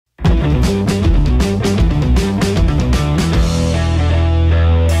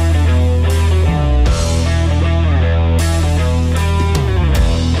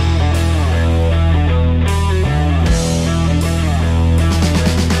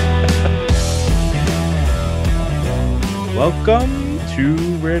Welcome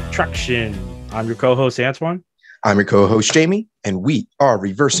to Retraction. I'm your co-host, Antoine. I'm your co-host, Jamie, and we are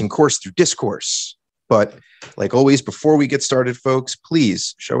reversing course through discourse. But like always, before we get started, folks,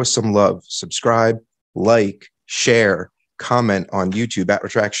 please show us some love. Subscribe, like, share, comment on YouTube at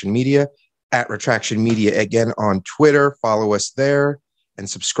Retraction Media, at Retraction Media again on Twitter. Follow us there and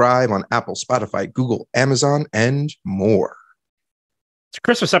subscribe on Apple, Spotify, Google, Amazon, and more. It's a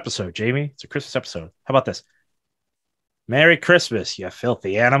Christmas episode, Jamie. It's a Christmas episode. How about this? Merry Christmas, you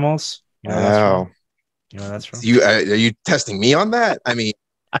filthy animals. You know Wow. That's from? Are you testing me on that? I mean,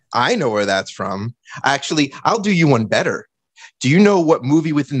 I know where that's from. Actually, I'll do you one better. Do you know what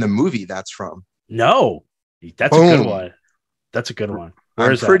movie within the movie that's from? No. That's Boom. a good one. That's a good one. I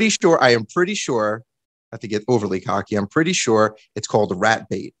am pretty sure, not to get overly cocky, I'm pretty sure it's called Rat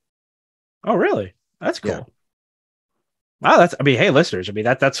Bait. Oh, really? That's cool. Yeah. Wow, hey, listeners,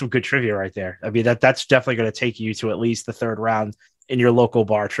 that's some good trivia right there. That's definitely going to take you to at least the third round in your local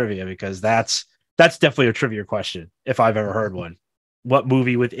bar trivia, because that's definitely a trivia question if I've ever heard one. What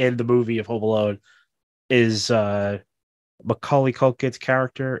movie within the movie of Home Alone is Macaulay Culkin's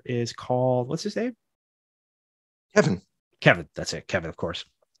character is called? What's his name? Kevin. That's it. Kevin, of course.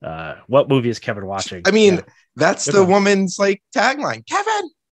 What movie is Kevin watching? I mean, that's good the woman's like tagline.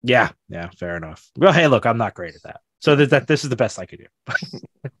 Kevin. Yeah, fair enough. Well, hey, look, I'm not great at that. So this is the best I could do.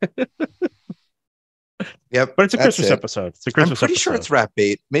 Yep. But it's a Christmas episode. It's a Christmas I'm pretty episode. sure it's Rat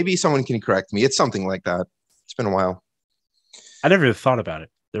Bait. Maybe someone can correct me. It's something like that. It's been a while. I never even thought about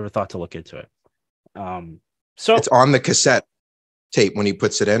it. Never thought to look into it. So it's on the cassette tape when he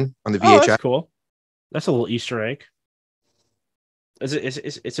puts it in on the VHS. Oh, that's cool. That's a little Easter egg.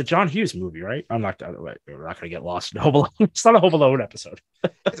 It's a John Hughes movie, right? We're not going to get lost in Home Alone. It's not a Home Alone episode.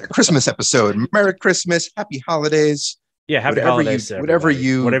 It's a Christmas episode. Merry Christmas, Happy Holidays. Yeah, Happy Holidays. Whatever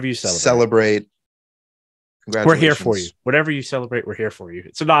you celebrate. We're here for you. Whatever you celebrate, we're here for you.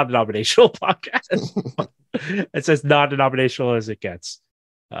 It's a non-denominational podcast. It's as non-denominational as it gets.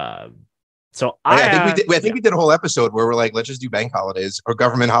 So I think we did a whole episode where we're like, let's just do bank holidays or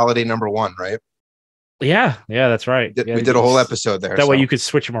government holiday number one, right? Yeah, that's right. We did a whole episode there. That way you could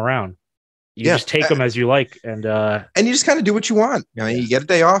switch them around. You just take them as you like, and you just kind of do what you want. You get a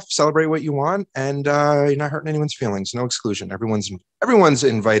day off, celebrate what you want, and you're not hurting anyone's feelings. No exclusion. Everyone's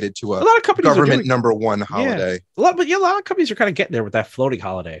invited to a lot of companies government number one holiday. A lot of companies are kind of getting there with that floating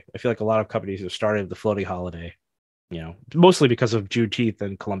holiday. I feel like a lot of companies have started the floating holiday. Mostly because of Juneteenth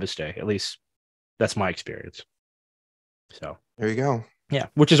and Columbus Day. At least that's my experience. So there you go. Yeah,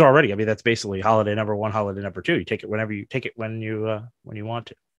 which is already. That's basically holiday number one, holiday number two. You take it whenever you take it when you want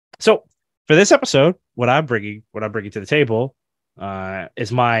to. So for this episode, what I'm bringing to the table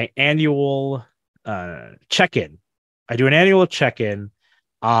is my annual check-in. I do an annual check-in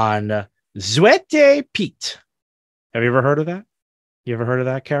on Zwarte Piet. Have you ever heard of that? You ever heard of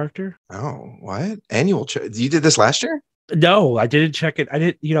that character? Oh, what? Annual check? You did this last year? No, I didn't check it. I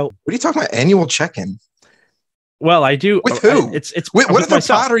didn't. What are you talking about? Annual check-in? Well, I do. With who? What other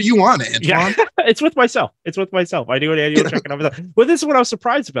pod are you on, Antoine? Yeah, it's with myself. I do an annual check-in. Well, this is what I was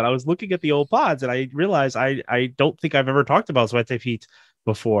surprised about. I was looking at the old pods and I realized I don't think I've ever talked about Zwarte Piet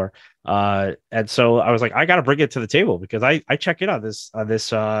before. And so I was like, I got to bring it to the table because I check in on this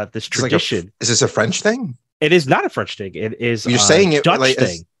tradition. Is this a French thing? It is not a French thing. It is. You're saying it Dutch like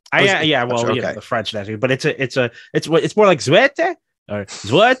thing. The French thing, but it's more like Zwarte or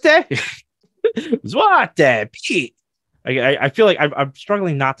Zwarte. Zwarte Piet. I feel like I'm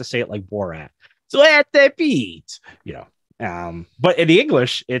struggling not to say it like Borat. Zwarte Piet. But in the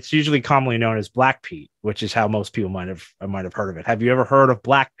English, it's usually commonly known as Black Pete, which is how most people might have heard of it. Have you ever heard of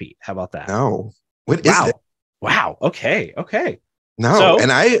Black Pete? How about that? No. What is it? Wow. Okay. No,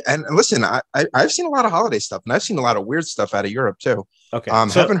 and listen, I've seen a lot of holiday stuff, and I've seen a lot of weird stuff out of Europe too. Okay,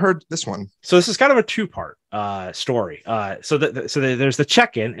 haven't heard this one. So this is kind of a two-part story. So there's the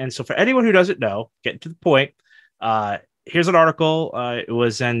check-in, and so for anyone who doesn't know, getting to the point. Here's an article. It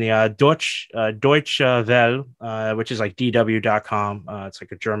was in the Deutsche Welle, which is like dw.com. It's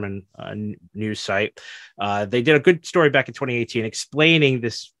like a German news site. They did a good story back in 2018 explaining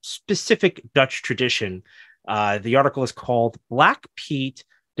this specific Dutch tradition. The article is called Black Pete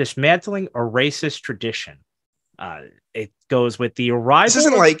Dismantling a Racist Tradition. It goes with the arrival. This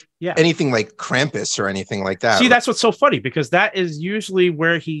isn't like anything like Krampus or anything like that. See, that's what's so funny because that is usually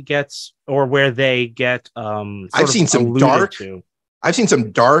where he gets or where they get. I've seen some dark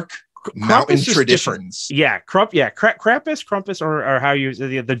mountain traditions. Krampus, or how you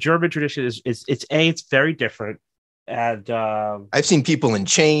the German tradition is it's very different. And I've seen people in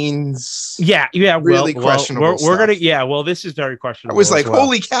chains. yeah, Really questionable we're gonna stuff. well, this is very questionable. I was like, as well.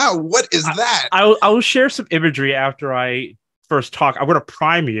 holy cow, what is that? I will share some imagery after I first talk. I'm going to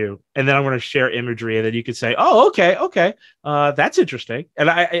prime you, and then I'm going to share imagery, and then you can say, "Oh, okay, that's interesting." And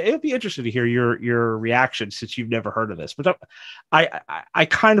it'll be interesting to hear your reaction since you've never heard of this. But I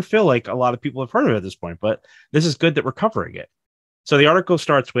kind of feel like a lot of people have heard of it at this point, but this is good that we're covering it. So the article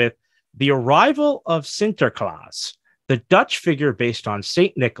starts with the arrival of Sinterklaas. The Dutch figure based on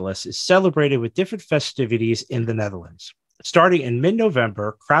Saint Nicholas is celebrated with different festivities in the Netherlands. Starting in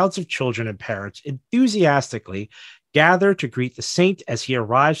mid-November, crowds of children and parents enthusiastically gather to greet the saint as he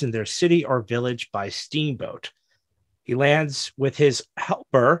arrives in their city or village by steamboat. He lands with his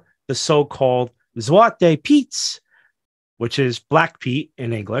helper, the so-called Zwarte Piet, which is Black Pete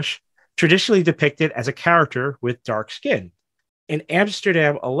in English, traditionally depicted as a character with dark skin. In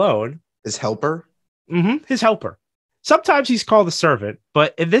Amsterdam alone, His helper? his helper. Sometimes he's called a servant,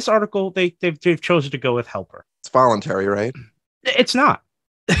 but in this article, they've chosen to go with helper. It's voluntary, right? It's not.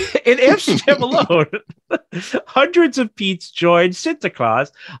 In Amsterdam alone, hundreds of Pete's joined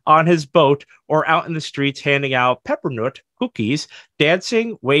Sinterklaas on his boat or out in the streets handing out peppermint cookies,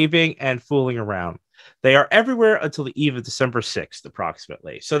 dancing, waving, and fooling around. They are everywhere until the eve of December 6th,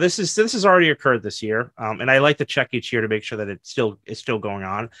 approximately. So this has already occurred this year, and I like to check each year to make sure that it's still going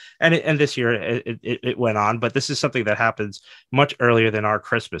on. And this year it went on, but this is something that happens much earlier than our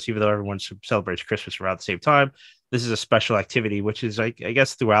Christmas, even though everyone celebrates Christmas around the same time. This is a special activity, which is I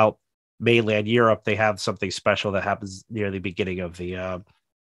guess throughout mainland Europe they have something special that happens near the beginning of the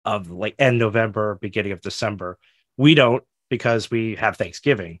of like end November, beginning of December. We don't, because we have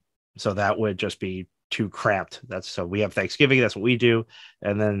Thanksgiving. So that would just be too cramped. So we have Thanksgiving, that's what we do.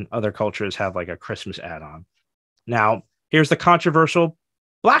 And then other cultures have like a Christmas add-on. Now, here's the controversial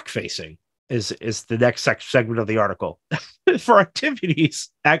blackfacing is the next segment of the article.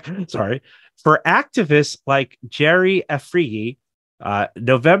 For activists like Jerry Afrigi,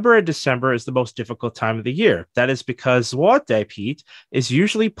 November and December is the most difficult time of the year. That is because Zwarte Piet is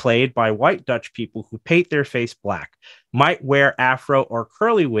usually played by white Dutch people who paint their face black, might wear afro or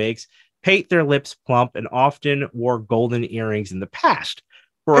curly wigs, paint their lips plump, and often wore golden earrings in the past.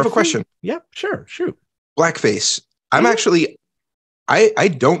 I have a question. Yeah, sure, shoot. Blackface. I'm actually, I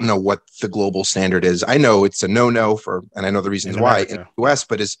don't know what the global standard is. I know it's a no-no for, and I know the reasons why in the US,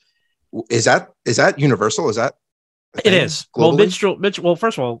 but is that universal? Is that it is globally? Well,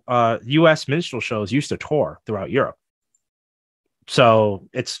 first of all, U.S. minstrel shows used to tour throughout Europe, so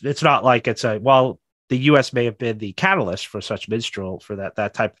it's not like it's the U.S. may have been the catalyst for such minstrel for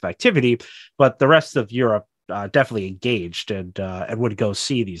that type of activity, but the rest of Europe definitely engaged and would go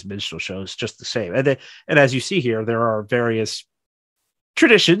see these minstrel shows just the same. And as you see here, there are various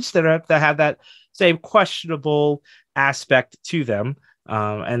traditions that have that same questionable aspect to them.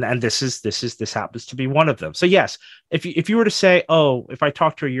 And this happens to be one of them. So yes, if you were to say, oh, if I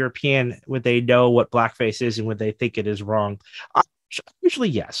talk to a European, would they know what blackface is and would they think it is wrong? Usually,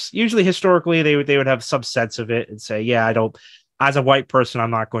 yes. Usually, historically, they would have some sense of it and say, yeah, I don't. As a white person,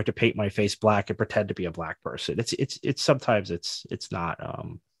 I'm not going to paint my face black and pretend to be a black person. It's sometimes it's not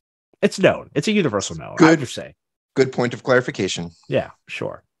it's known. It's a universal known. I would say. Good point of clarification. Yeah,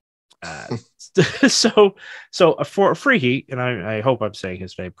 sure. So for Freaky, and I hope I'm saying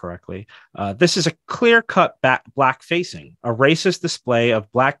his name correctly, this is a clear-cut black facing, a racist display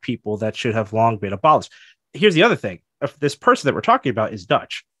of black people that should have long been abolished. Here's the other thing. If this person that we're talking about is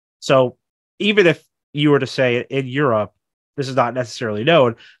Dutch. So even if you were to say in Europe, this is not necessarily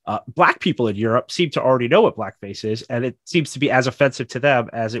known, black people in Europe seem to already know what blackface is, and it seems to be as offensive to them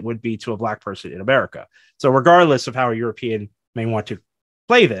as it would be to a black person in America. So regardless of how a European may want to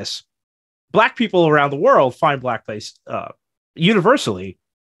play this, black people around the world find blackface universally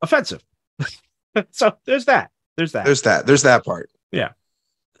offensive. So there's that. There's that part. Yeah.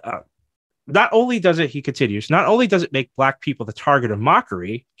 Not only does it make black people the target of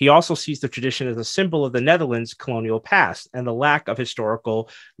mockery, he also sees the tradition as a symbol of the Netherlands' colonial past and the lack of historical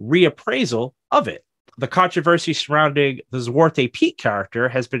reappraisal of it. The controversy surrounding the Zwarte Piet character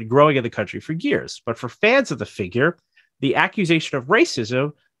has been growing in the country for years, but for fans of the figure, the accusation of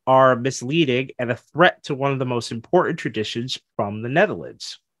racism are misleading and a threat to one of the most important traditions from the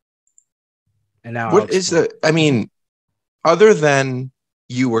Netherlands. And now, other than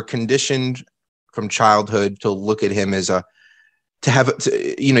you were conditioned from childhood to look at him as you're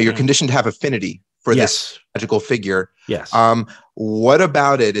conditioned to have affinity for this magical figure. Yes. What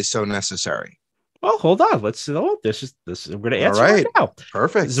about it is so necessary? Well, hold on. This is I'm going to answer right now.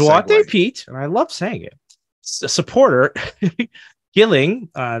 Perfect. Zwarte Piet, and I love saying it. A supporter Gilling,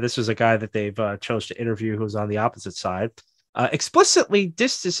 this was a guy that they've chose to interview who's on the opposite side, explicitly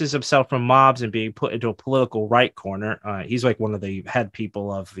distances himself from mobs and being put into a political right corner. He's like one of the head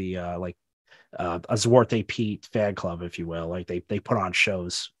people of the a Zwarte Piet fan club, if you will. Like they put on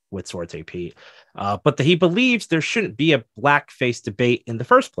shows with Zwarte Piet, but he believes there shouldn't be a blackface debate in the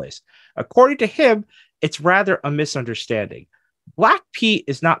first place. According to him, it's rather a misunderstanding. Black Pete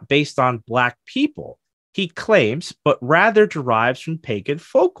is not based on black people, he claims, but rather derives from pagan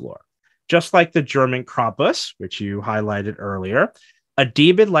folklore. Just like the German Krampus, which you highlighted earlier, a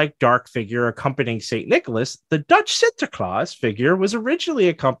demon-like dark figure accompanying St. Nicholas, the Dutch Sinterklaas figure was originally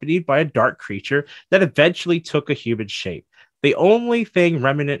accompanied by a dark creature that eventually took a human shape. The only thing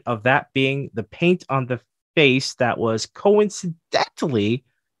remnant of that being the paint on the face that was coincidentally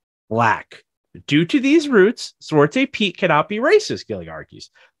black. Due to these roots, Zwarte Piet cannot be racist, Gilling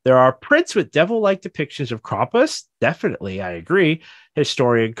argues. There are prints with devil-like depictions of Krampus. Definitely, I agree.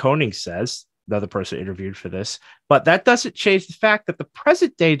 Historian Koning says, another person interviewed for this, but that doesn't change the fact that the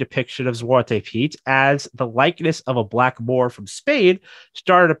present-day depiction of Zwarte Piet as the likeness of a black Moor from Spain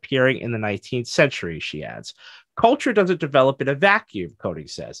started appearing in the 19th century, she adds. Culture doesn't develop in a vacuum, Koning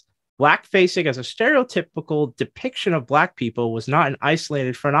says. Blackfacing as a stereotypical depiction of black people was not an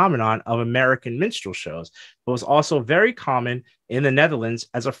isolated phenomenon of American minstrel shows, but was also very common in the Netherlands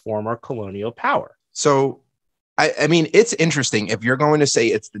as a former colonial power. So, I mean, it's interesting if you're going to say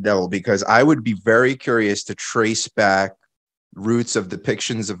it's the devil, because I would be very curious to trace back roots of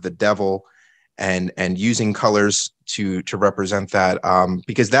depictions of the devil and using colors to represent that,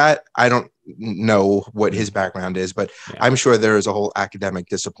 because that I don't know what his background is, but yeah. I'm sure there is a whole academic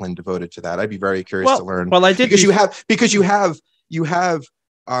discipline devoted to that. I'd be very curious to learn. Well, I did because you have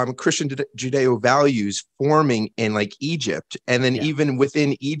Christian Judeo values forming in like Egypt, and then even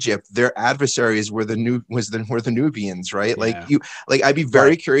within Egypt, their adversaries were the Nubians, right? Yeah. I'd be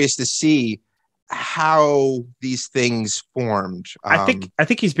very curious to see how these things formed. I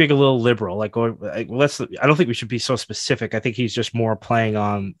think he's being a little liberal. I don't think we should be so specific. I think he's just more playing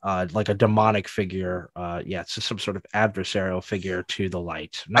on like a demonic figure. It's just some sort of adversarial figure to the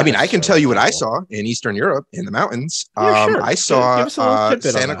light. I mean, I can tell you what I saw in Eastern Europe in the mountains. Sure. I saw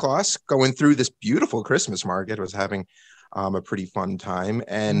Santa Claus going through this beautiful Christmas market. Was having a pretty fun time,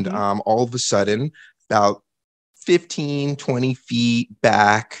 and all of a sudden, about 15, 20 feet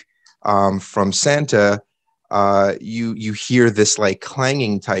back from Santa, you hear this like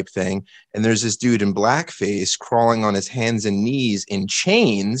clanging type thing, and there's this dude in blackface crawling on his hands and knees in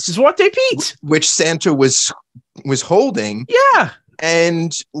chains. This is what they beat, which Santa was holding. Yeah,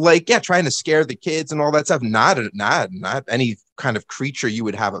 and trying to scare the kids and all that stuff. Not any kind of creature you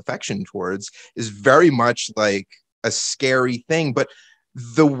would have affection towards. Is very much like a scary thing, but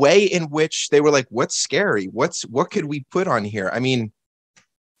the way in which they were like, "What's scary? What could we put on here?" I mean,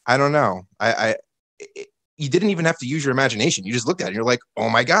 I don't know. You didn't even have to use your imagination. You just looked at it and you're like, oh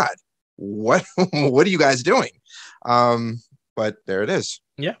my God, what are you guys doing? But there it is.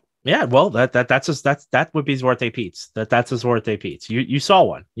 Yeah. Yeah. Well, that would be Zwarte Piet's. That's a Zwarte Piet's. You saw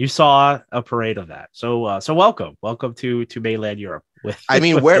one. You saw a parade of that. So welcome to mainland Europe.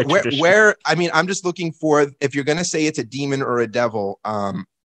 I'm just looking for, if you're going to say it's a demon or a devil,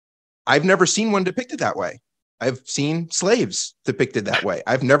 I've never seen one depicted that way. I've seen slaves depicted that way.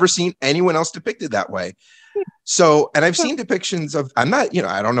 I've never seen anyone else depicted that way. So, and I've seen depictions of, I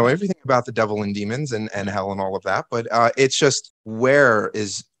don't know everything about the devil and demons and hell and all of that, but it's just, where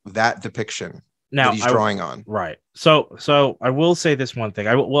is that depiction that he's drawing on? Right. So I will say this one thing.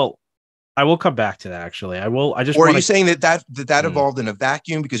 I will come back to that actually. Or are you saying that evolved in a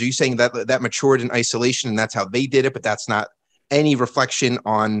vacuum? Because are you saying that matured in isolation and that's how they did it, but that's not any reflection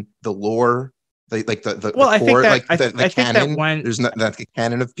on the lore? Like the well, core, I think the canon. There's not the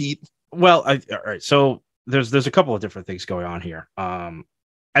canon of Pete. Well, all right. So there's a couple of different things going on here, and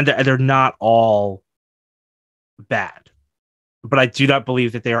they're not all bad, but I do not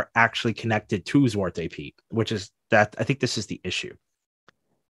believe that they are actually connected to Zwarte Piet, which is that I think this is the issue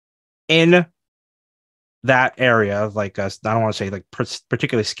in that area. Like I don't want to say like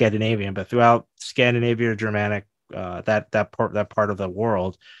particularly Scandinavian, but throughout Scandinavia or Germanic, that part of the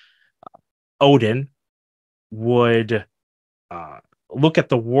world. Odin would look at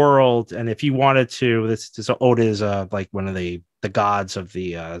the world, and if he wanted to, so Odin is like one of the gods of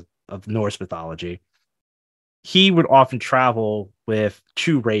of Norse mythology. He would often travel with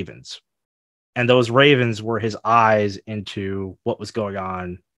 2 ravens, and those ravens were his eyes into what was going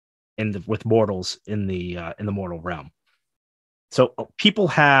on with mortals in the mortal realm. So people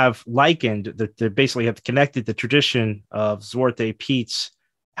have likened that they basically have connected the tradition of Zwarte Piet's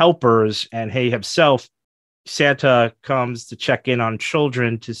helpers and he himself Santa comes to check in on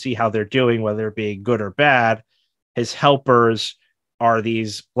children to see how they're doing, whether they're being good or bad. His helpers are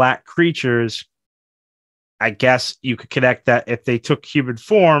these black creatures. I guess you could connect that if they took human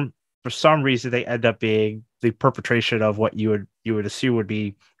form, for some reason they end up being the perpetration of what you would assume would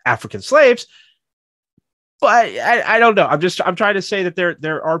be African slaves. But I don't know. I'm trying to say that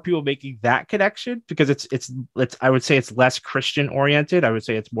there are people making that connection because it's I would say it's less Christian oriented. I would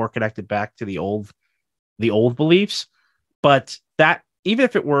say it's more connected back to the old beliefs. But that, even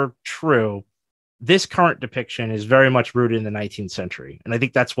if it were true, this current depiction is very much rooted in the 19th century, and I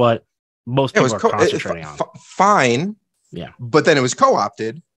think that's what most people are concentrating on. Fine, yeah, but then it was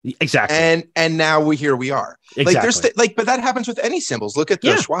co-opted. Exactly. And now here we are. Exactly. But that happens with any symbols. Look at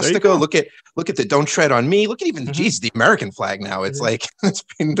the swastika, look at the don't tread on me. Look at even the American flag now. It's like it's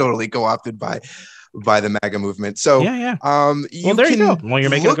been totally co-opted by the MAGA movement. So you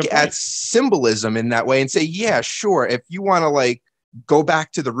can look at symbolism in that way and say, yeah, sure. If you want to like go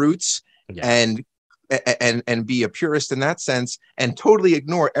back to the roots and be a purist in that sense and totally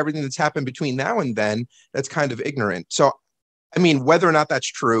ignore everything that's happened between now and then, that's kind of ignorant. So I mean, whether or not that's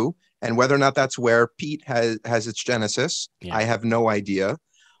true and whether or not that's where Pete has its genesis, I have no idea.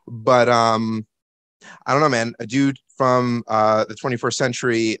 But I don't know, man. A dude from the 21st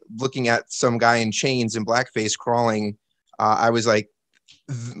century looking at some guy in chains and blackface crawling, I was like,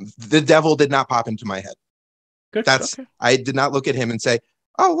 the devil did not pop into my head. Good. I did not look at him and say,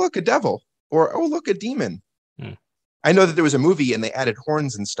 oh, look, a devil, or oh, look, a demon. I know that there was a movie and they added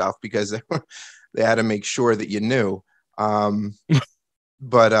horns and stuff because they had to make sure that you knew. But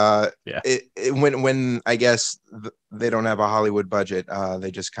when I guess they don't have a Hollywood budget, they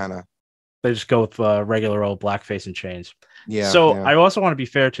just go with regular old blackface and chains. I also want to be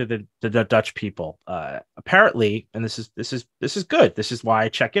fair to the Dutch people. Apparently, and this is good. This is why I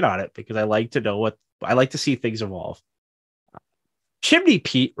check in on it, because I like to know I like to see things evolve. Chimney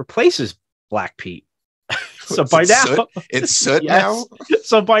Pete replaces Black Pete. So by now, it's soot now.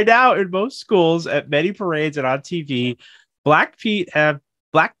 So by now, in most schools, at many parades and on TV, Black Petes have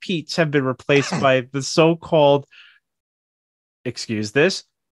been replaced by the so-called, excuse this,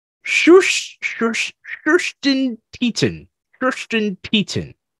 Schusten Pieten.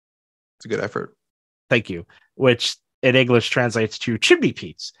 It's a good effort. Thank you. Which in English translates to chimney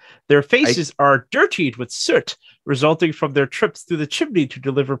Petes. Their faces are dirtied with soot, resulting from their trips through the chimney to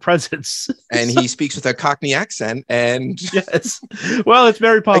deliver presents. And he speaks with a Cockney accent. And yes, well, it's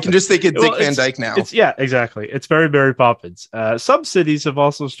Mary Poppins. I can just think of Dick Van Dyke now. Exactly. It's very Mary Poppins. Some cities have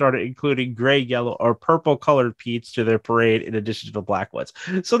also started including gray, yellow, or purple colored Petes to their parade in addition to the black ones.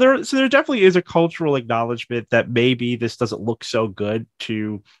 So there definitely is a cultural acknowledgement that maybe this doesn't look so good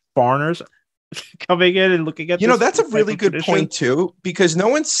to foreigners coming in and looking at that's a really good point too, because no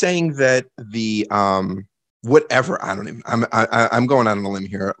one's saying that the whatever, I don't even, I'm going on a limb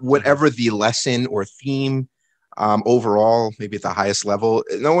here, whatever the lesson or theme overall, maybe at the highest level,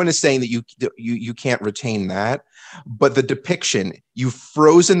 no one is saying that you can't retain that, but the depiction, you've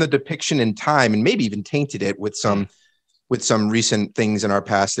frozen the depiction in time and maybe even tainted it with some recent things in our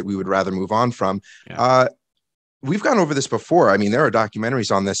past that we would rather move on from. We've gone over this before. I mean, there are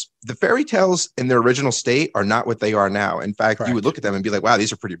documentaries on this. The fairy tales in their original state are not what they are now. In fact, Correct. You would look at them and be like, wow,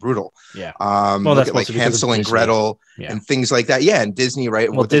 these are pretty brutal. Yeah. Look at like Hansel and Gretel and things like that. Yeah. And Disney,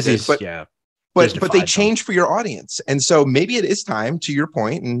 right? Well, Disney's, but they change for your audience. And so maybe it is time, to your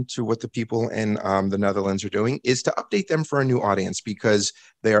point and to what the people in the Netherlands are doing, is to update them for a new audience, because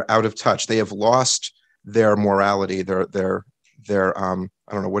they are out of touch. They have lost their morality. Their I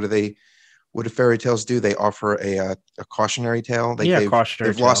don't know, what do fairy tales do? They offer a cautionary tale. They've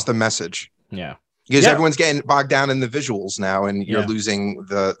lost the message. Yeah. Because everyone's getting bogged down in the visuals now, and you're losing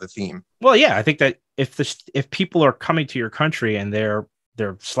the theme. Well, yeah, I think that if people are coming to your country and they're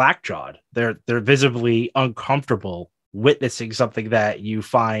slack-jawed, they're visibly uncomfortable witnessing something that you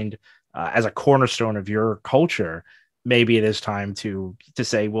find as a cornerstone of your culture, maybe it is time to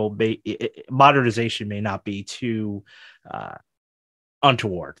say, well, modernization may not be too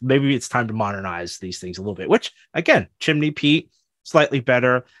untoward. Maybe it's time to modernize these things a little bit, which again, Chimney Pete, slightly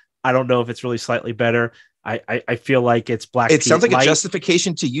better. I don't know if it's really slightly better. I feel like it's Black. It sounds like a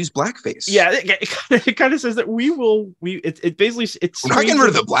justification to use blackface. Yeah, it kind of says that it basically we're not getting rid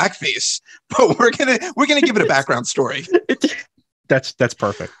of the blackface, but we're gonna give it a background story. That's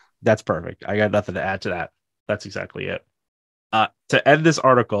perfect. That's perfect. I got nothing to add to that. That's exactly it. To end this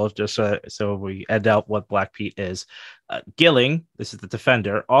article, just so we end out what Black Pete is, Gilling, this is the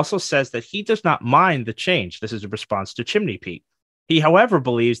defender, also says that he does not mind the change. This is a response to Chimney Pete. He, however,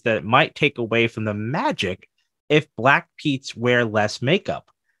 believes that it might take away from the magic if Black Petes wear less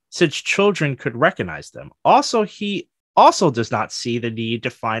makeup. since children could recognize them. Also, he also does not see the need to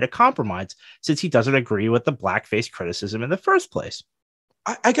find a compromise since he doesn't agree with the blackface criticism in the first place.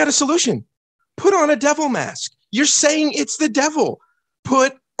 I got a solution. Put on a devil mask. You're saying it's the devil.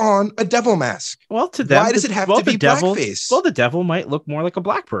 Put on a devil mask. Well, to them, why does it have to be blackface? Well, the devil might look more like a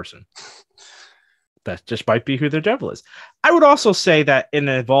black person. That just might be who their devil is. I would also say that in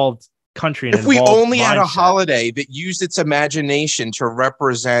an evolved country, if we only had a holiday that used its imagination to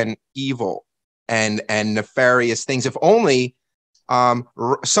represent evil and nefarious things, if only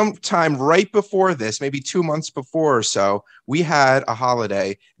sometime right before this, maybe 2 months before or so, we had a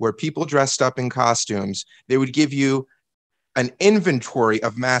holiday where people dressed up in costumes. They would give you an inventory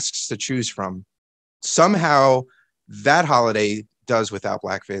of masks to choose from. Somehow that holiday does without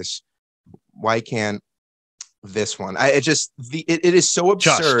blackface. Why can't this one? It is so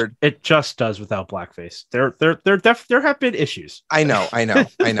absurd. It just does without blackface. There have been issues. I know.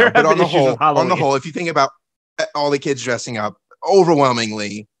 But on the whole, if you think about all the kids dressing up,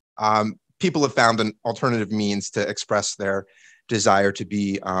 overwhelmingly, people have found an alternative means to express their desire to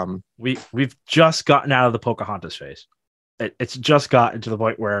be. We've just gotten out of the Pocahontas phase. It's just gotten to the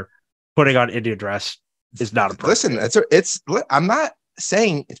point where putting on Indian dress is not a perfect. Listen, I'm not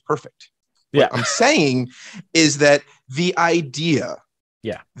saying it's perfect. Yeah. What I'm saying is that the idea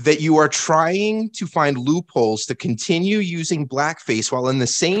that you are trying to find loopholes to continue using blackface while in the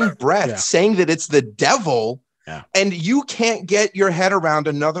same breath saying that it's the devil, and you can't get your head around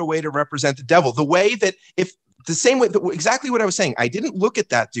another way to represent the devil. The way that exactly what I was saying. I didn't look at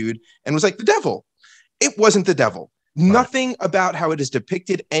that dude and was like, the devil. It wasn't the devil. Right. Nothing about how it is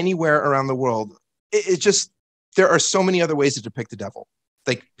depicted anywhere around the world. It's just, there are so many other ways to depict the devil.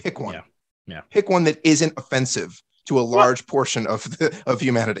 Like, pick one. Yeah. Pick one that isn't offensive to a large portion of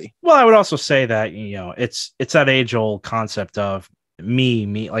humanity. Well, I would also say that, it's that age-old concept of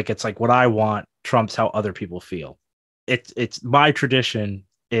me. Like, it's like what I want trumps how other people feel. It's my tradition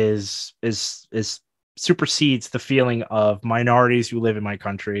is supersedes the feeling of minorities who live in my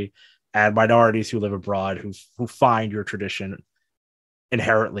country and minorities who live abroad who find your tradition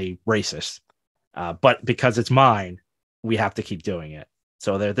inherently racist. But because it's mine, we have to keep doing it.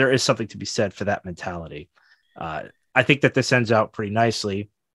 So there is something to be said for that mentality. I think that this ends out pretty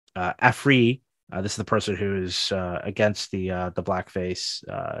nicely. Afri, this is the person who's against the blackface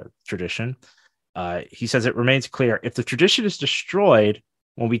tradition. He says it remains clear if the tradition is destroyed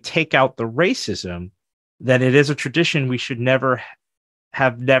when we take out the racism, then it is a tradition we should never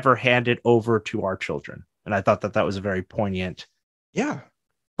handed over to our children. And I thought that was a very poignant. Yeah,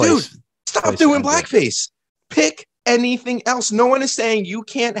 dude, stop doing blackface. Pick anything else. No one is saying you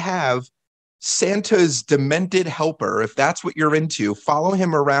can't have Santa's demented helper. If that's what you're into, follow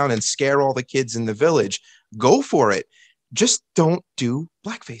him around and scare all the kids in the village. Go for it. Just don't do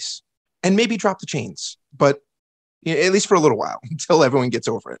blackface, and maybe drop the chains, but at least for a little while until everyone gets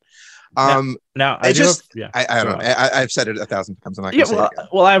over it. Now I don't know. I've said it 1,000 times. I'm not going to say it again.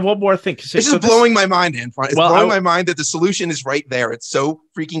 Well, I have one more thing. It's just blowing my mind, Antoine. It's blowing my mind that the solution is right there. It's so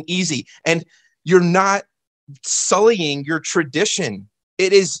freaking easy, and you're not sullying your tradition.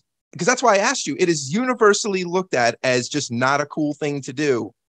 It is, because that's why I asked you. It is universally looked at as just not a cool thing to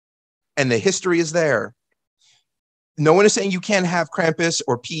do, and the history is there. No one is saying you can't have Krampus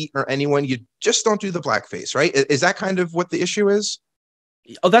or Pete or anyone. You just don't do the blackface, right? Is that kind of what the issue is?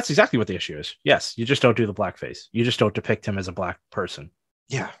 Oh, that's exactly what the issue is. Yes, you just don't do the blackface. You just don't depict him as a black person.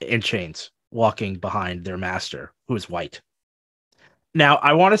 Yeah, in chains, walking behind their master, who is white. Now,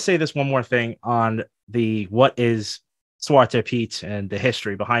 I want to say this one more thing on what is Zwarte Piet and the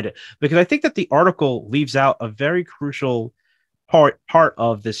history behind it, because I think that the article leaves out a very crucial part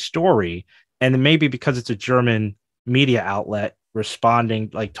of this story, and maybe because it's a German media outlet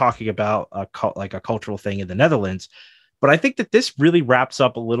responding, like talking about a cultural thing in the Netherlands. But I think that this really wraps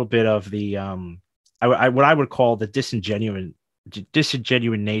up a little bit of the what I would call the disingenuous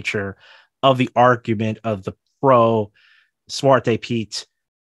nature of the argument of the pro Zwarte Piet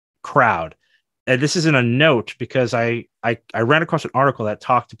crowd. And this isn't a note because I ran across an article that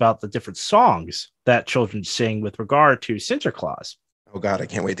talked about the different songs that children sing with regard to Sinterklaas. Oh God, I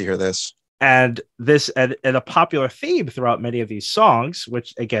can't wait to hear this. And a popular theme throughout many of these songs,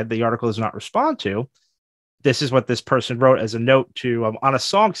 which again the article does not respond to. This is what this person wrote as a note to on a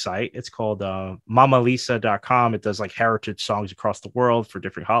song site. It's called mamalisa.com. It does like heritage songs across the world for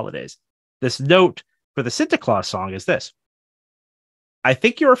different holidays. This note for the Sinterklaas song is this. I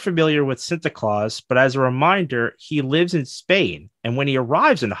think you're familiar with Sinterklaas, but as a reminder, he lives in Spain. And when he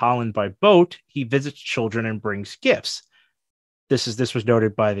arrives in Holland by boat, he visits children and brings gifts. This was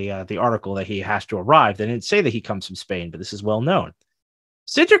noted by the article that he has to arrive. They didn't say that he comes from Spain, but this is well known.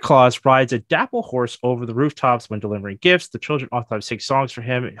 Sinterklaas rides a dapple horse over the rooftops when delivering gifts. The children oftentimes sing songs for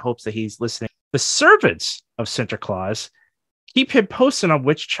him in hopes that he's listening. The servants of Sinterklaas keep him posted on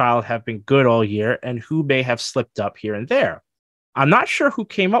which child have been good all year and who may have slipped up here and there. I'm not sure who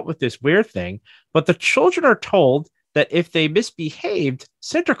came up with this weird thing, but the children are told that if they misbehaved,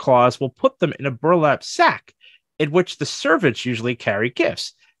 Sinterklaas will put them in a burlap sack in which the servants usually carry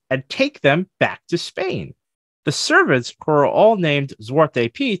gifts and take them back to Spain. The servants, who are all named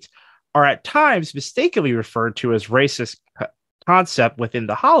Zwarte Piet, are at times mistakenly referred to as racist concept within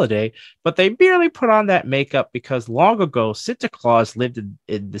the holiday, but they merely put on that makeup because long ago Sinterklaas lived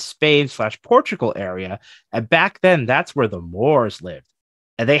in the Spain/Portugal area, and back then that's where the Moors lived,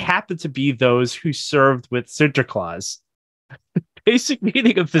 and they happened to be those who served with Sinterklaas. Basic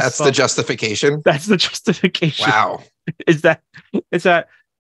meaning of this. That's the justification. That's the justification. Wow. Is that it's okay.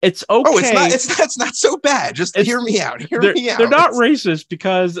 Oh, it's not so bad. Just hear me out. They're not racist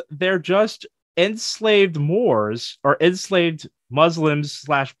because they're just enslaved Moors or enslaved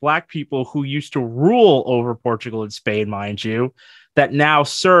Muslims/black people who used to rule over Portugal and Spain, mind you, that now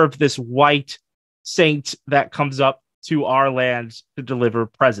serve this white saint that comes up to our land to deliver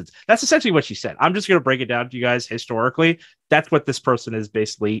presents. That's essentially what she said. I'm just going to break it down to you guys historically. That's what this person is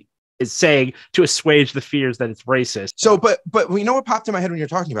basically is saying to assuage the fears that it's racist. So, but we know what popped in my head when you're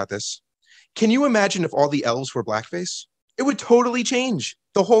talking about this. Can you imagine if all the elves were blackface? It would totally change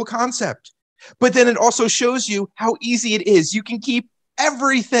the whole concept. But then it also shows you how easy it is. You can keep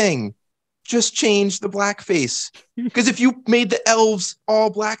everything. Just change the blackface. Because if you made the elves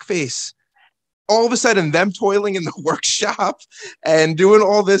all blackface, all of a sudden them toiling in the workshop and doing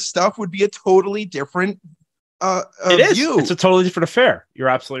all this stuff would be a totally different view. It's a totally different affair. You're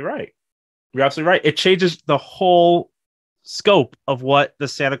absolutely right. It changes the whole scope of what the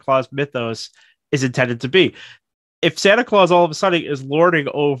Santa Claus mythos is intended to be. If Santa Claus all of a sudden is lording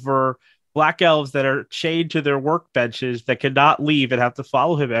over black elves that are chained to their workbenches that cannot leave and have to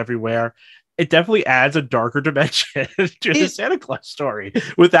follow him everywhere, it definitely adds a darker dimension to the Santa Claus story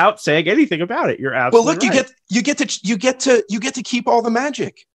without saying anything about it. You're absolutely right. You get to keep all the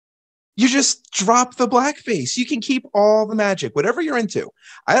magic. You just drop the blackface. You can keep all the magic, whatever you're into.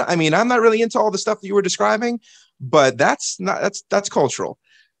 I mean, I'm not really into all the stuff that you were describing, but that's cultural.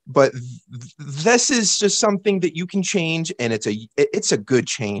 But this is just something that you can change, and it's a good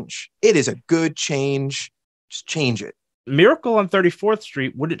change. It is a good change. Just change it. Miracle on 34th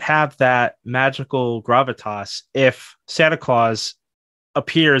Street wouldn't have that magical gravitas if Santa Claus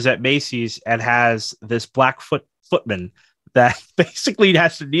appears at Macy's and has this black footman that basically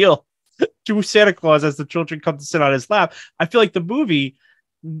has to kneel to Santa Claus as the children come to sit on his lap. I feel like the movie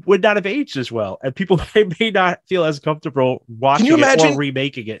would not have aged as well, and people may not feel as comfortable watching it or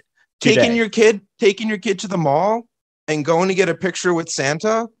remaking it today. Taking your kid to the mall and going to get a picture with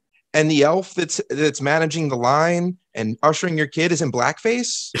Santa, and the elf that's managing the line and ushering your kid is in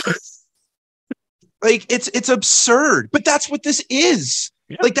blackface. Like it's absurd, but that's what this is.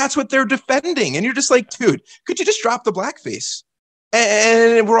 Yeah. Like that's what they're defending, and you're just like, dude, could you just drop the blackface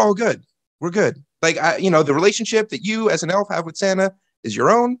and we're all good? We're good. Like the relationship that you as an elf have with Santa is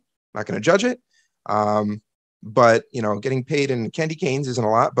your own. I'm not going to judge it. But getting paid in candy canes isn't a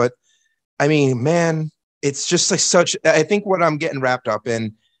lot. But I mean, man, it's just like I think what I'm getting wrapped up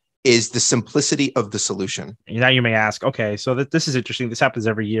in is the simplicity of the solution. Now you may ask, okay, so this is interesting. This happens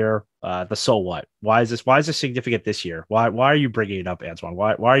every year. The so what? Why is this significant this year? Why are you bringing it up, Antoine?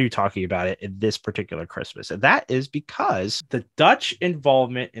 Why are you talking about it in this particular Christmas? And that is because the Dutch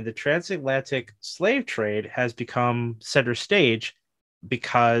involvement in the transatlantic slave trade has become center stage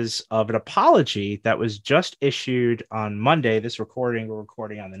because of an apology that was just issued on Monday. We're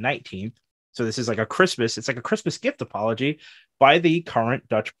recording on the 19th. So this is like it's like a Christmas gift apology by the current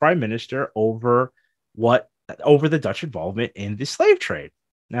Dutch Prime Minister over the Dutch involvement in the slave trade.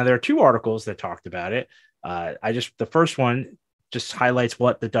 Now, there are two articles that talked about it. The first one just highlights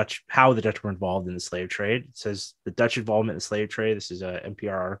how the Dutch were involved in the slave trade. It says the Dutch involvement in the slave trade. This is an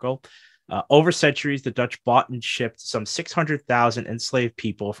NPR article. Over centuries, the Dutch bought and shipped some 600,000 enslaved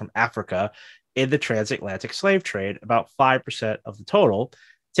people from Africa in the transatlantic slave trade, about 5% of the total,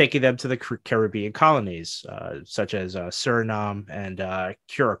 taking them to the Caribbean colonies, such as Suriname and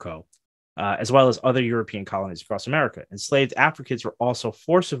Curacao, as well as other European colonies across America. Enslaved Africans were also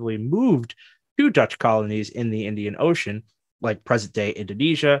forcibly moved to Dutch colonies in the Indian Ocean, like present-day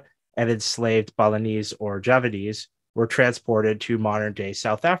Indonesia, and enslaved Balinese or Javanese were transported to modern-day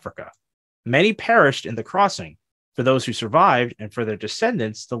South Africa. Many perished in the crossing. For those who survived and for their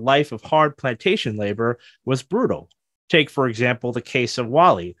descendants, the life of hard plantation labor was brutal. Take, for example, the case of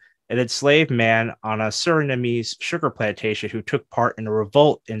Wally, an enslaved man on a Surinamese sugar plantation who took part in a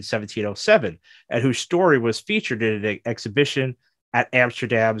revolt in 1707 and whose story was featured in an exhibition at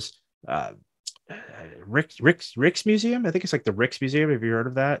Amsterdam's Rijks Museum. I think it's like the Rijks Museum. Have you heard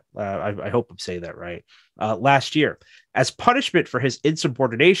of that? I hope I'm saying that right. Last year, as punishment for his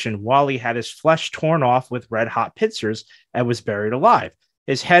insubordination, Wally had his flesh torn off with red hot pincers and was buried alive.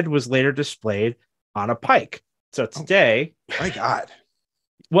 His head was later displayed on a pike. So today, my God.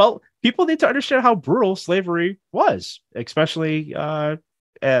 Well, people need to understand how brutal slavery was, especially, yeah,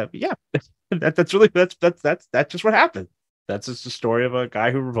 that's just what happened. That's just the story of a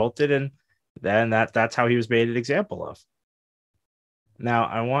guy who revolted, and then that's how he was made an example of. Now,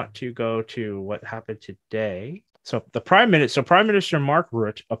 I want to go to what happened today. So Prime Minister Mark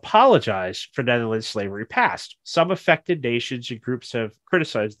Rutte apologized for Netherlands slavery past. Some affected nations and groups have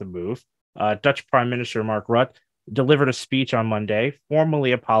criticized the move. Dutch Prime Minister Mark Rutte delivered a speech on Monday,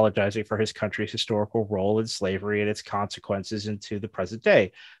 formally apologizing for his country's historical role in slavery and its consequences into the present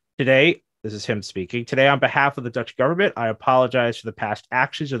day. Today, this is him speaking. Today, on behalf of the Dutch government, I apologize for the past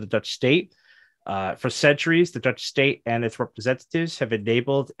actions of the Dutch state. For centuries, the Dutch state and its representatives have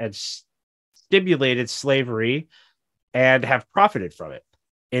enabled and stimulated slavery and have profited from it.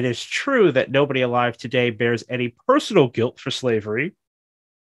 It is true that nobody alive today bears any personal guilt for slavery.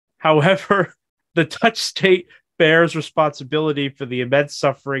 However, the Dutch state bears responsibility for the immense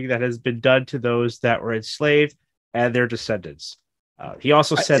suffering that has been done to those that were enslaved and their descendants. He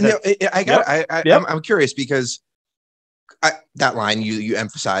also said I'm curious because that line, you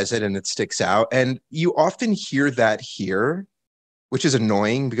emphasize it and it sticks out, and you often hear that here, which is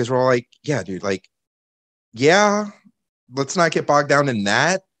annoying because we're all like, yeah, dude, like, yeah, let's not get bogged down in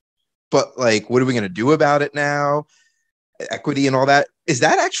that, but like, what are we going to do about it now? Equity and all that. Is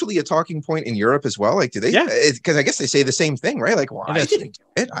that actually a talking point in Europe as well? Like, do they? Because I guess they say the same thing, right? Like, well, I didn't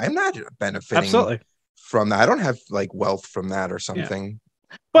do it. I'm not benefiting from that. I don't have like wealth from that or something.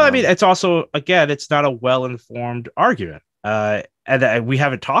 Yeah. Well, I mean, it's also, again, it's not a well-informed argument. And we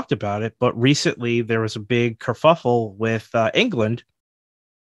haven't talked about it, but recently there was a big kerfuffle with England.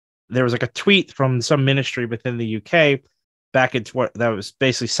 There was like a tweet from some ministry within the UK back in that was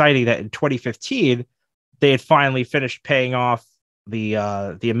basically citing that in 2015 they had finally finished paying off the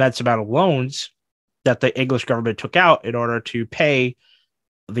immense amount of loans that the English government took out in order to pay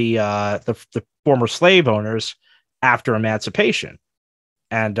the former slave owners after emancipation.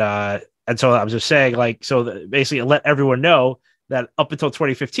 And so I was just saying, like, so basically let everyone know that up until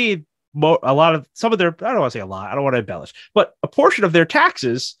 2015, some of their, I don't want to say a lot, I don't want to embellish, but a portion of their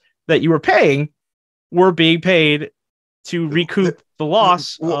taxes that you were paying were being paid to recoup the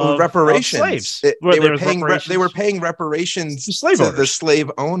loss of reparations. Of slaves. They were paying reparations to the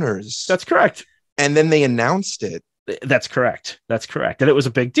slave owners. That's correct. And then they announced it. That's correct. And it was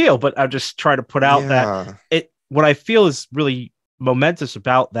a big deal, but I'm just trying to put out that what I feel is really momentous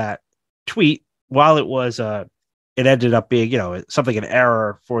about that tweet, while it was it ended up being, something an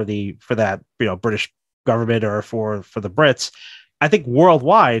error for that British government or for the Brits. I think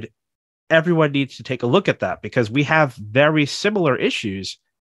worldwide everyone needs to take a look at that, because we have very similar issues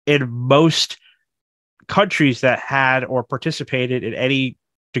in most countries that had or participated in any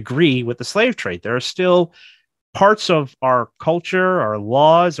degree with the slave trade. There are still parts of our culture, our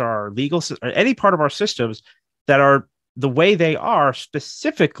laws, our legal, any part of our systems that are the way they are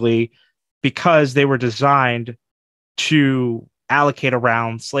specifically because they were designed to allocate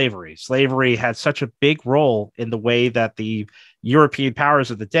around slavery. Slavery had such a big role in the way that the European powers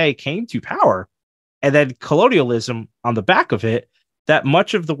of the day came to power, and then colonialism on the back of it, that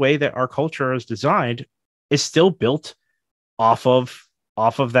much of the way that our culture is designed is still built off of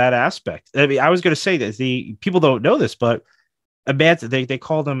that aspect. I mean, I was going to say that the people don't know this, but they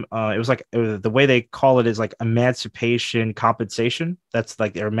call them it was like the way they call it is like emancipation compensation. That's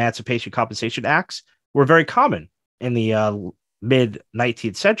like their emancipation compensation acts were very common in the mid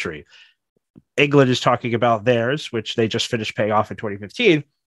 19th century. England is talking about theirs, which they just finished paying off in 2015.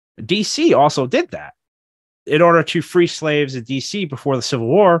 DC also did that in order to free slaves in DC before the Civil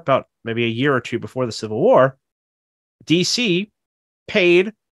War, about maybe a year or two before the Civil War. DC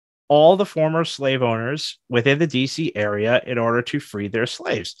paid all the former slave owners within the DC area in order to free their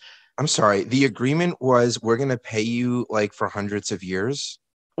slaves. I'm sorry. The agreement was, we're going to pay you like for hundreds of years.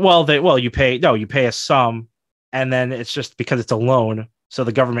 You pay a sum, and then it's just because it's a loan. So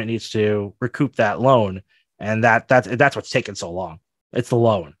the government needs to recoup that loan. And that's what's taken so long. It's the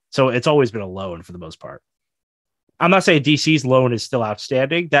loan. So it's always been a loan for the most part. I'm not saying DC's loan is still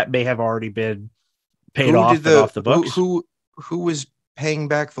outstanding. That may have already been paid off the books. Who was paying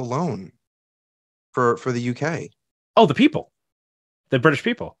back the loan for the UK? Oh, the people, the British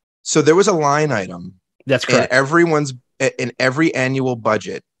people. So there was a line item. That's correct. In every annual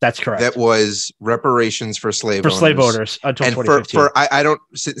budget. That's correct. That was reparations for slave owners until 2015. I don't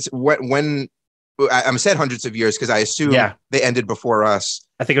when I'm said hundreds of years because I assume they ended before us.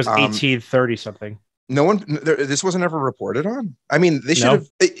 I think it was 1830 something. No one, this wasn't ever reported on. I mean, they should have.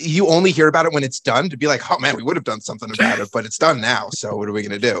 You only hear about it when it's done to be like, oh man, we would have done something about it, but it's done now. So what are we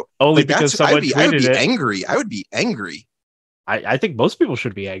going to do? Only because someone tweeted it. I would be angry. I would be angry. I think most people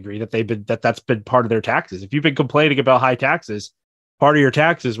should be angry that that's been part of their taxes. If you've been complaining about high taxes, part of your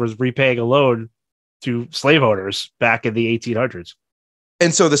taxes was repaying a loan to slave owners back in the 1800s.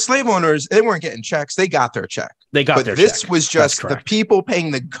 And so the slave owners, they weren't getting checks. They got their check. But this was just the people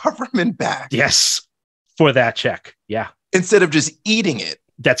paying the government back. Yes. For that check. Yeah. Instead of just eating it.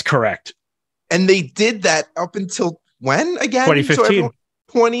 That's correct. And they did that up until when again? 2015.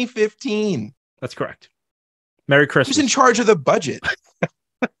 2015. That's correct. Merry Christmas. Who's in charge of the budget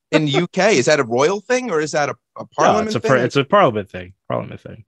in UK? Is that a royal thing or is that a parliament thing? It's a parliament thing.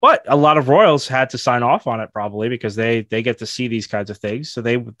 But a lot of royals had to sign off on it probably because they get to see these kinds of things. So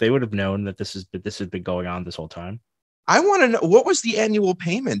they would have known that this has been going on this whole time. I want to know, what was the annual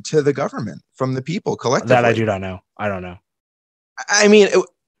payment to the government from the people collectively? That I do not know. I don't know. I mean,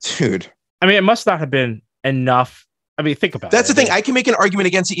 dude. I mean, it must not have been enough. I mean, think about it. That's the thing. I can make an argument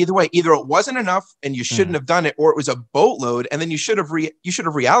against it either way. Either it wasn't enough and you shouldn't have done it, or it was a boatload and then you should have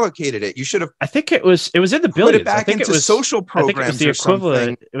reallocated it. You should have. I think it was in the billions. Put it back into social programs. I think it was the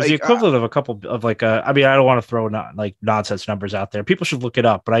equivalent. It was the equivalent of a couple of like. I mean, I don't want to throw nonsense numbers out there. People should look it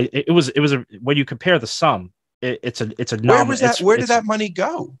up. But it was when you compare the sum, it's a Where did that money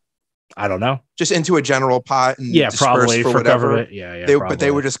go? I don't know. Just into a general pot and probably for whatever. Government. Yeah. But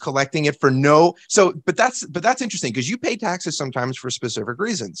they were just collecting it for no. So, but that's interesting because you pay taxes sometimes for specific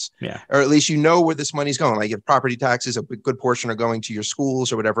reasons. Yeah. Or at least you know where this money's going. Like if property taxes, a good portion are going to your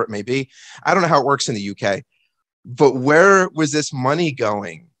schools or whatever it may be. I don't know how it works in the UK, but where was this money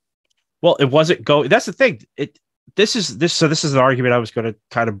going? Well, it wasn't going. That's the thing. This is an argument I was going to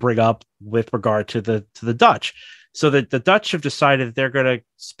kind of bring up with regard to the Dutch. So that the Dutch have decided that they're going to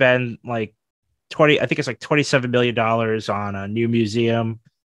spend like $27 million on a new museum,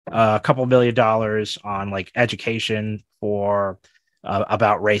 a couple $1 million on like education for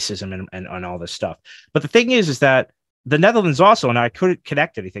about racism and all this stuff. But the thing is that the Netherlands also, and I couldn't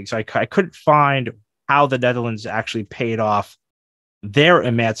connect anything, so I couldn't find how the Netherlands actually paid off their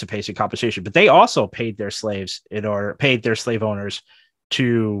emancipation compensation, but they also paid their slave owners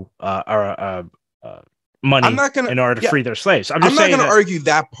to money in order to free their slaves. I'm not going to argue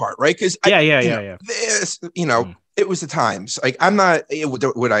that part, right? Because it was the times. Like I'm not.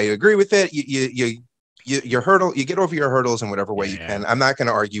 Would I agree with it? You get over your hurdles in whatever way you can. I'm not going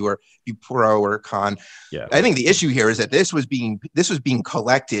to argue or be pro or con. Yeah. I think the issue here is that this was being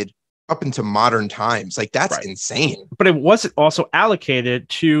collected up into modern times. Like that's insane. But it wasn't also allocated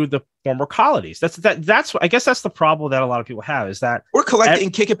to the former colonies. That's I guess that's the problem that a lot of people have is that or collect it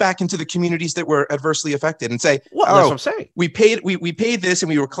and kick it back into the communities that were adversely affected and say, that's what I'm saying. We paid this and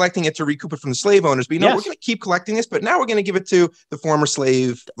we were collecting it to recoup it from the slave owners. But we're going to keep collecting this, but now we're going to give it to the former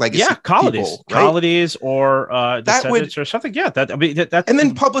slave legacy colonies, people, right? Colonies or descendants or something. Yeah, that and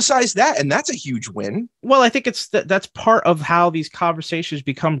then publicize that, and that's a huge win. Well, I think that's part of how these conversations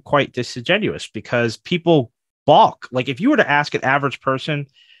become quite disingenuous because people balk. Like if you were to ask an average person,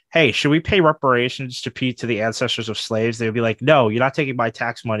 hey, should we pay reparations to the ancestors of slaves? They would be like, no, you're not taking my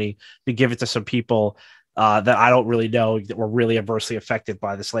tax money to give it to some people that I don't really know that were really adversely affected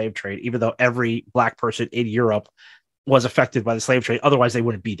by the slave trade, even though every Black person in Europe was affected by the slave trade. Otherwise, they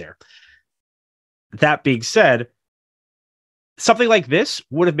wouldn't be there. That being said, something like this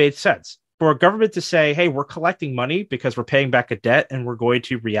would have made sense. For a government to say, hey, we're collecting money because we're paying back a debt and we're going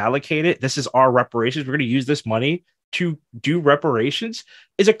to reallocate it. This is our reparations. We're going to use this money to do reparations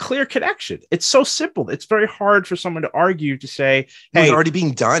is a clear connection. It's so simple. It's very hard for someone to argue to say, hey, it was already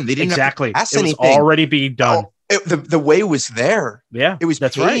being done. They didn't exactly. Have to ask it was anything. Already being done. The way was there. Yeah, it was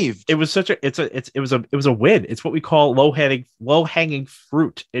that's paved. Right. It was it was a win. It's what we call low hanging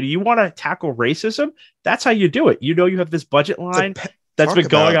fruit. And you want to tackle racism? That's how you do it. You have this budget line that's been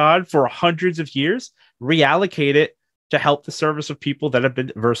going on for hundreds of years. Reallocate it to help the service of people that have been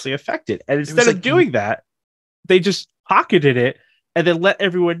adversely affected. And instead of doing that, they just pocketed it and then let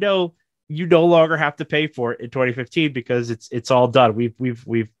everyone know you no longer have to pay for it in 2015 because it's all done. We've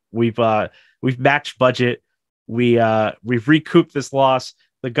matched budget. We've recouped this loss.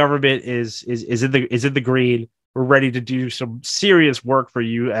 The government is in the green. We're ready to do some serious work for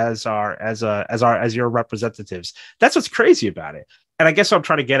you as your representatives. That's what's crazy about it. And I guess what I'm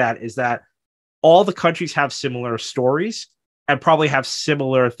trying to get at is that all the countries have similar stories. and probably have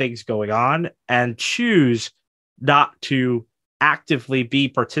similar things going on and choose not to actively be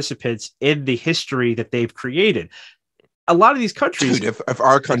participants in the history that they've created. A lot of these countries, dude, if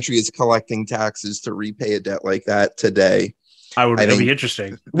our country is collecting taxes to repay a debt like that today, it'd be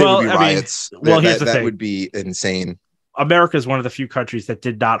interesting. There would be riots. Here's the thing. That would be insane. America is one of the few countries that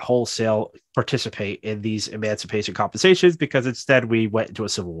did not wholesale participate in these emancipation compensations, because instead we went into a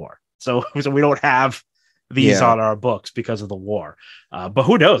civil war. So we don't have these on our books because of the war. But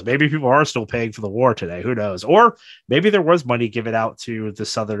who knows? Maybe people are still paying for the war today. Who knows? Or maybe there was money given out to the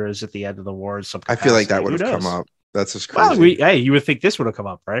Southerners at the end of the war. I feel like that would have come up. That's just crazy. Well, you would think this would have come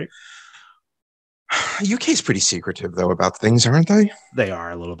up, right? UK's pretty secretive though about things, aren't they? They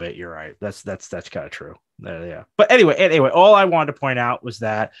are a little bit. You're right. That's kind of true. Yeah. But anyway, all I wanted to point out was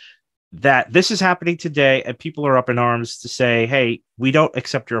that this is happening today, and people are up in arms to say, "Hey, we don't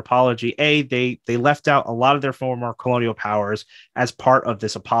accept your apology." They left out a lot of their former colonial powers as part of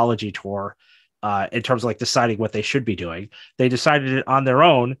this apology tour, in terms of like deciding what they should be doing. They decided it on their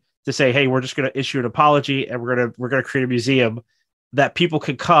own to say, "Hey, we're just going to issue an apology, and we're gonna create a museum that people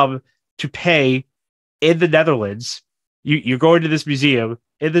can come to pay." In the Netherlands, you're going to this museum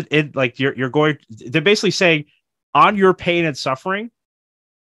you're going. They're basically saying, on your pain and suffering,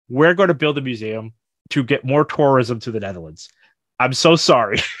 we're going to build a museum to get more tourism to the Netherlands. I'm so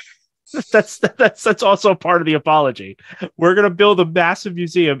sorry. that's also part of the apology. We're going to build a massive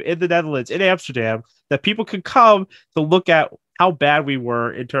museum in the Netherlands, in Amsterdam, that people can come to look at how bad we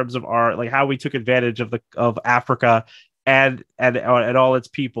were in terms of how we took advantage of Africa and all its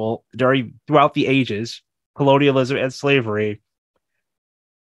people throughout the ages, colonialism and slavery.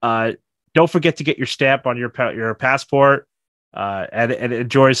 Don't forget to get your stamp on your passport, and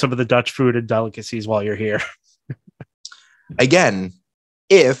enjoy some of the Dutch food and delicacies while you're here. Again,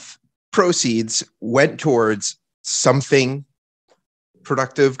 if proceeds went towards something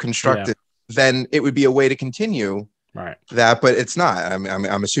productive, constructive, then it would be a way to continue. Right. That, but it's not.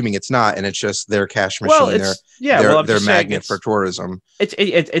 I'm assuming it's not, and it's just their cash machine. Their magnet for tourism.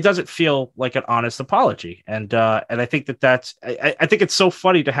 It doesn't feel like an honest apology, and I think that's. I think it's so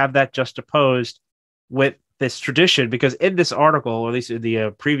funny to have that juxtaposed with this tradition, because in this article, or at least in the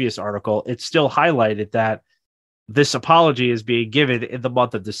previous article, it's still highlighted that this apology is being given in the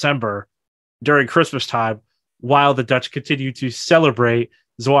month of December during Christmas time, while the Dutch continue to celebrate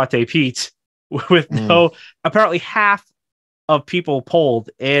Zwarte Piet. With apparently half of people polled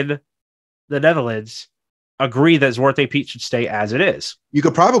in the Netherlands agree that Zwarte Piet should stay as it is. You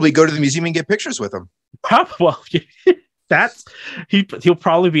could probably go to the museum and get pictures with him. Well, he'll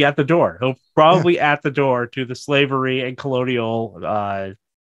probably be at the door. He'll probably at the door to the slavery and colonial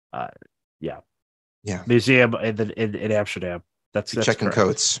museum in Amsterdam. That's checking correct.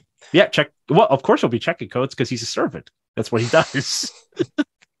 coats. Yeah, check. Well, of course he'll be checking coats because he's a servant. That's what he does.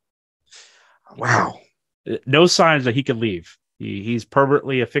 Wow. No signs that he can leave. He's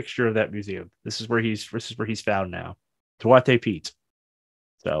permanently a fixture of that museum. This is where he's found now. Zwarte Piet.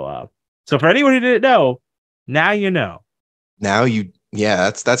 So for anyone who didn't know, now you know.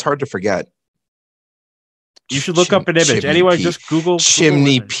 That's hard to forget. You should look up an image. Anyway, just Google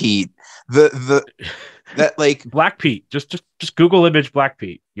Chimney Pete. That like Black Pete. Just Google image Black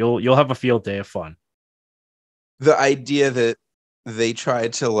Pete. You'll have a field day of fun. The idea that they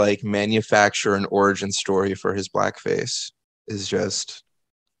tried to like manufacture an origin story for his blackface is just.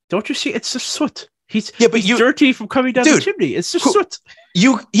 Don't you see? It's just soot. He's dirty from coming down the chimney. It's just soot.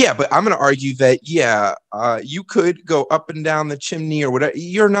 But I'm going to argue that you could go up and down the chimney or whatever.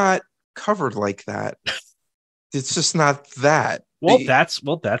 You're not covered like that. It's just not that. Well, that's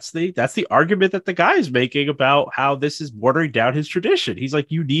the argument that the guy is making about how this is watering down his tradition. He's like,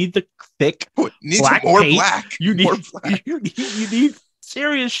 you need the thick black paint. Black. You need more black. You need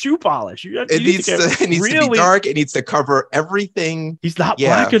serious shoe polish. It needs to be dark. It needs to cover everything. He's not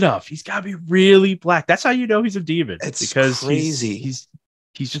black enough. He's got to be really black. That's how you know he's a demon. It's because crazy. He's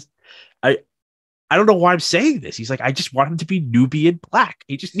just I don't know why I'm saying this. He's like, I just want him to be Nubian black.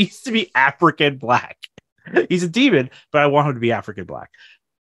 He just needs to be African black. He's a demon, but I want him to be African black.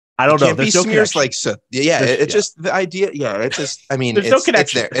 I don't know. There's no smears like so. Yeah, it's just the idea. Yeah, it's just. I mean, it's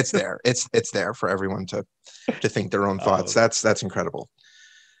there. It's there. It's there for everyone to think their own thoughts. That's incredible.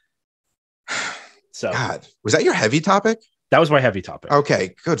 So, God, was that your heavy topic? That was my heavy topic.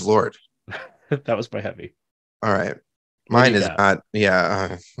 Okay, good Lord. That was my heavy. All right, mine is not.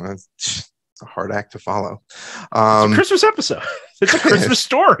 Yeah, it's a hard act to follow. It's a Christmas episode. It's a Christmas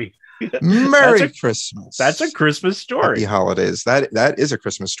story. Merry Christmas. That's a Christmas story. Happy holidays. That is a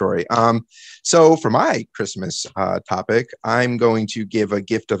Christmas story. So for my Christmas topic, I'm going to give a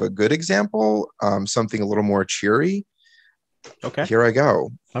gift of a good example, something a little more cheery. Okay. Here I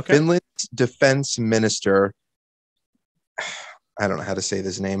go. Okay. Finland's defense minister, I don't know how to say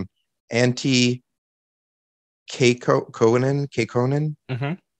this name, Antti Kekkonen,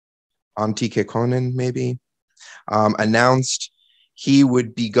 Mm-hmm. Antti Kekkonen, maybe, announced he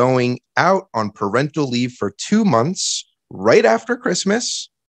would be going out on parental leave for 2 months right after Christmas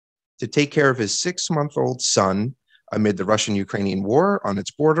to take care of his 6-month-old son amid the Russian-Ukrainian war on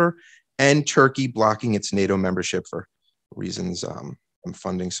its border and Turkey blocking its NATO membership for reasons I'm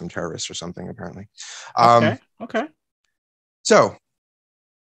funding some terrorists or something, apparently. Okay. So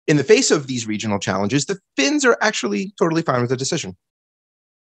in the face of these regional challenges, the Finns are actually totally fine with the decision.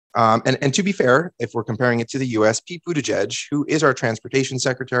 And to be fair, if we're comparing it to the US, Pete Buttigieg, who is our transportation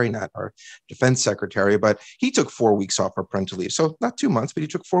secretary, not our defense secretary, but he took 4 weeks off for parental leave. So not 2 months, but he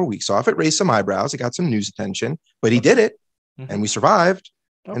took 4 weeks off. It raised some eyebrows. It got some news attention, but he did it and we survived.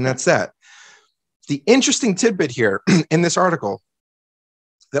 And that's that. The interesting tidbit here in this article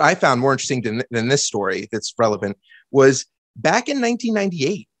that I found more interesting than this story that's relevant was back in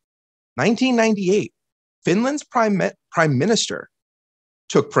 1998, Finland's prime minister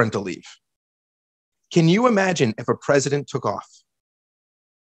took parental leave. Can you imagine if a president took off?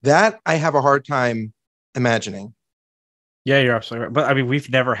 That I have a hard time imagining. Yeah, you're absolutely right. But I mean, we've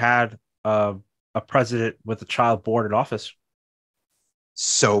never had a president with a child born in office.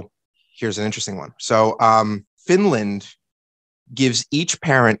 So here's an interesting one. So Finland gives each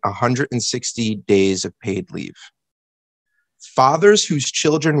parent 160 days of paid leave. Fathers whose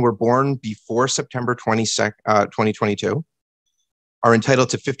children were born before September 2022 are entitled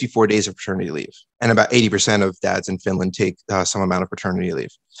to 54 days of paternity leave. And about 80% of dads in Finland take some amount of paternity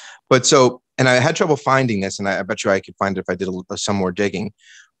leave. But so, and I had trouble finding this, and I bet you I could find it if I did some more digging.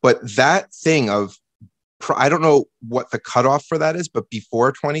 But that thing of, I don't know what the cutoff for that is, but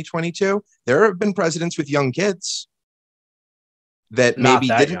before 2022, there have been presidents with young kids that maybe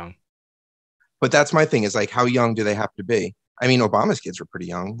not that didn't. young. But that's my thing, is like, how young do they have to be? I mean, Obama's kids were pretty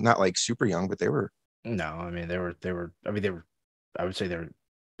young, not like super young, but they were. No, I mean, they were, I would say they're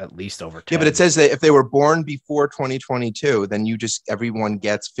at least over 10. Yeah, but it says that if they were born before 2022, then everyone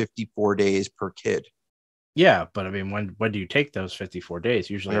gets 54 days per kid. Yeah, but I mean, when do you take those 54 days?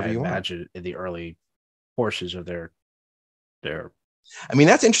 Usually, Whenever I imagine in the early portions of their. I mean,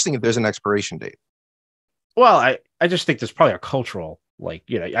 that's interesting if there's an expiration date. Well, I just think there's probably a cultural, like,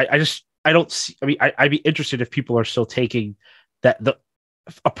 I don't see. I mean, I'd be interested if people are still taking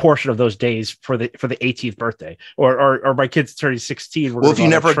a portion of those days for the 18th birthday, or my kid's turning 16. Well, if you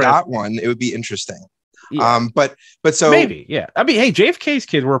never got one, it would be interesting. Yeah. But so maybe, yeah. I mean, hey, JFK's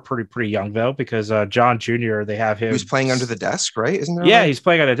kids were pretty young though, because John Jr. They have him. He was playing under the desk, right? Isn't there? Yeah, right? He's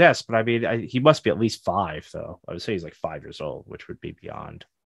playing on a desk, but I mean, he must be at least 5, though. I would say he's like 5 years old, which would be beyond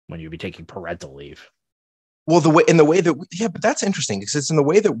when you'd be taking parental leave. Well, but that's interesting because it's in the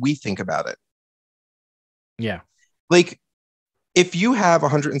way that we think about it. Yeah. Like, if you have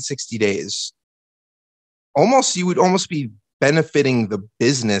 160 days, you would almost be benefiting the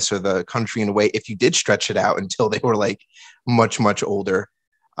business or the country in a way if you did stretch it out until they were like much, much older.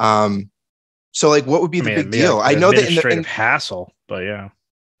 So like, what would be the big deal? I know that administrative hassle, but yeah.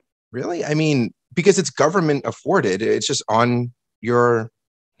 Really? I mean, because it's government afforded, it's just on your.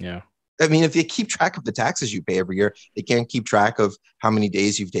 Yeah. I mean, if they keep track of the taxes you pay every year, they can't keep track of how many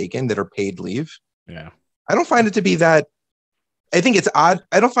days you've taken that are paid leave. Yeah. I don't find it to be that. I think it's odd.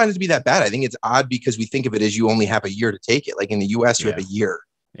 I don't find it to be that bad. I think it's odd because we think of it as you only have a year to take it. Like in the US, you have a year.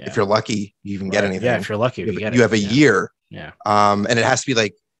 Yeah. If you're lucky, you even get anything. Yeah, if you're lucky, you have a year. Yeah. And it has to be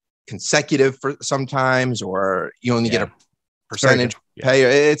like consecutive for sometimes, or you only get a percentage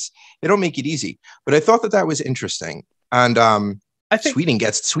pay. They don't make it easy. But I thought that was interesting. And I think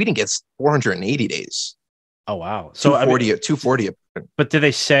Sweden gets 480 days. Oh wow. So 240. But did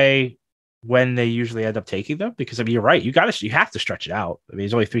they say when they usually end up taking them? Because I mean, you're right. You have to stretch it out. I mean,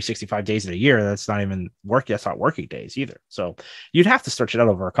 it's only 365 days in a year. That's not even work. That's not working days either. So you'd have to stretch it out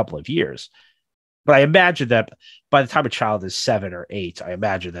over a couple of years. But I imagine that by the time a child is 7 or 8, I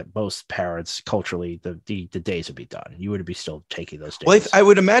imagine that most parents culturally, the days would be done. You would be still taking those days. Well, I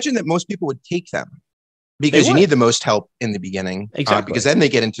would imagine that most people would take them because you need the most help in the beginning. Exactly. Because then they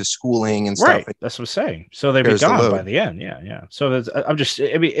get into schooling and stuff. Right. That's what I'm saying. So they'd be gone by the end. Yeah. So I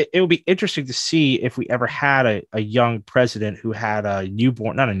mean, it would be interesting to see if we ever had a young president who had a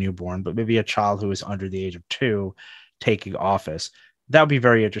newborn, not a newborn, but maybe a child who was under the age of 2 taking office. That would be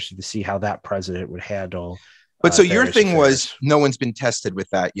very interesting to see how that president would handle. But so your thing was no one's been tested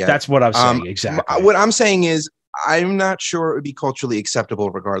with that yet. That's what I'm saying. Exactly. What I'm saying is I'm not sure it would be culturally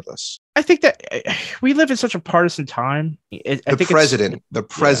acceptable regardless. I think that we live in such a partisan time. The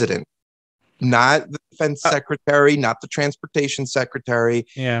president. not the defense secretary, not the transportation secretary.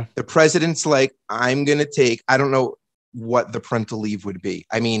 Yeah. The president's like, I'm going to take, I don't know what the parental leave would be.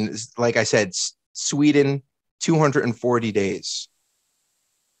 I mean, like I said, Sweden, 240 days.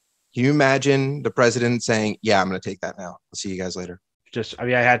 Can you imagine the president saying, yeah, I'm going to take that now. I'll see you guys later. I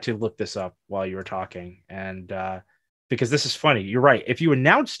had to look this up while you were talking. And because this is funny. You're right. If you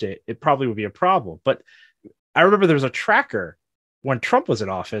announced it, it probably would be a problem. But I remember there was a tracker when Trump was in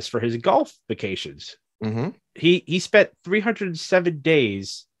office for his golf vacations. Mm-hmm. He spent 307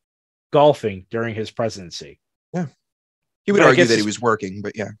 days golfing during his presidency. Yeah. He would argue that he was working,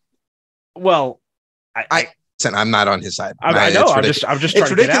 but yeah. Well, I'm not on his side. I know. I'm just trying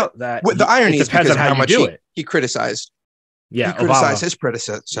to get out that the irony is because of how much he criticized. Yeah, he criticized his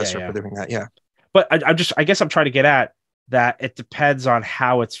predecessor for doing that. Yeah, but I guess I'm trying to get at that. It depends on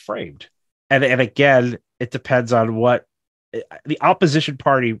how it's framed, and again, it depends on what the opposition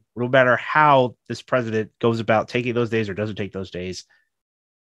party, no matter how this president goes about taking those days or doesn't take those days,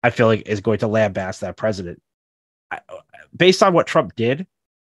 I feel like is going to lambaste that president. Based on what Trump did,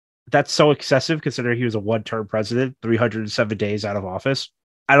 that's so excessive considering he was a one-term president, 307 days out of office.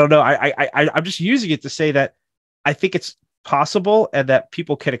 I don't know. I'm just using it to say that I think it's possible and that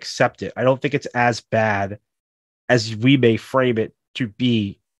people can accept it. I don't think it's as bad as we may frame it to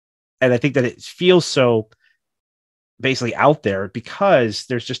be. And I think that it feels so basically out there because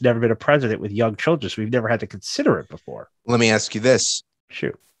there's just never been a president with young children. So we've never had to consider it before. Let me ask you this.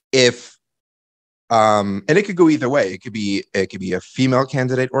 Shoot. If and it could go either way. It could be a female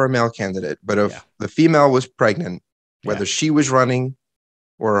candidate or a male candidate. But if the female was pregnant, whether she was running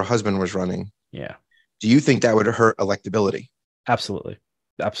or her husband was running, do you think that would hurt electability? Absolutely.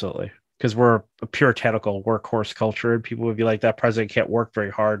 Because we're a puritanical workhorse culture, and people would be like, that president can't work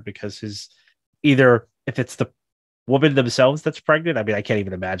very hard because either if it's the woman themselves that's pregnant, I mean, I can't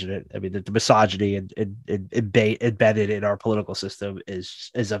even imagine it. I mean, the misogyny and embedded in our political system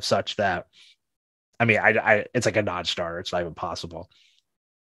is of such that. I mean, it's like a non-starter. It's not even possible.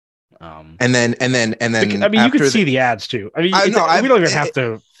 And then. I mean, you could see the ads too. I mean, we don't even have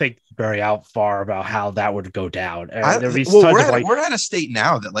to think very far about how that would go down. We're at a state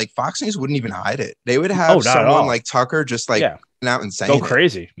now that like Fox News wouldn't even hide it. They would have someone like Tucker just like out and saying, go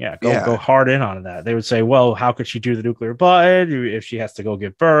crazy, go hard in on that. They would say, well, how could she do the nuclear button if she has to go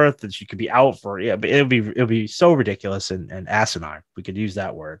give birth and she could be out for but it'll be so ridiculous and asinine. We could use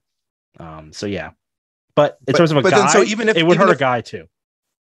that word. But in terms of a guy, so it would hurt a guy too.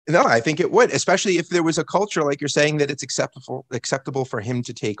 No, I think it would, especially if there was a culture like you're saying that it's acceptable for him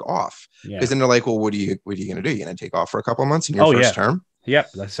to take off. Because then they're like, well, what are you going to do? You're going to take off for a couple of months in your first term?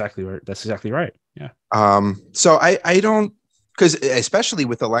 Yep, that's exactly right. Yeah. So I don't, because especially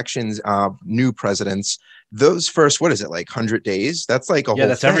with elections, new presidents, those first, what is it, like 100 days? That's like a whole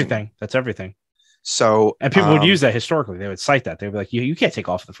that's thing. Everything. That's everything. So, and people would use that historically. They would cite that. They'd be like, you can't take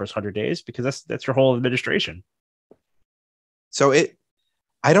off the first 100 days because that's your whole administration. So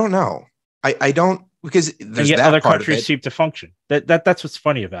I don't know. I don't, because there's that other part countries seem to function. That's what's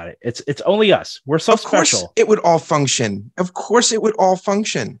funny about it. It's only us. We're so special. Of course it would all function. Of course it would all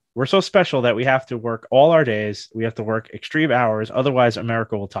function. We're so special that we have to work all our days. We have to work extreme hours. Otherwise,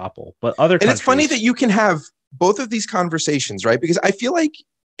 America will topple. But and it's funny that you can have both of these conversations, right? Because I feel like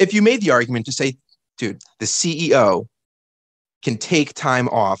if you made the argument to say, dude, the CEO can take time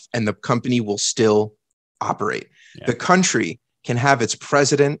off and the company will still operate. Yeah. The country can have its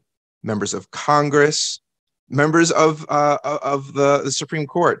president, members of Congress, members of the Supreme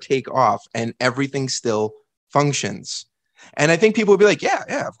Court take off and everything still functions. And I think people would be like,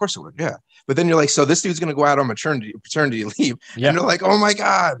 yeah, of course it would. Yeah. But then you're like, so this dude's going to go out on paternity leave. Yeah. And you're like, oh my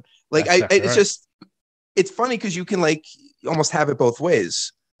God. Like, it's just, it's funny because you can like almost have it both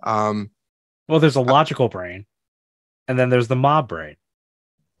ways. Well, there's a logical brain and then there's the mob brain.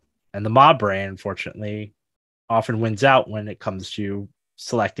 And the mob brain, unfortunately, often wins out when it comes to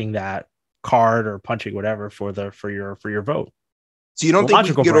selecting that card or punching whatever for your vote. So you don't think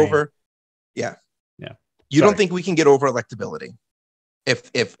we can get over? Yeah. You don't think we can get over electability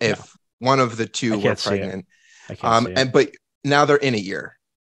if one of the two were pregnant? But now they're in a year,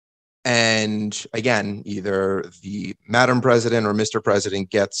 and again, either the Madam President or Mr. President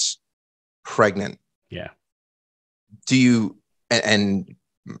gets pregnant. Yeah. Do you and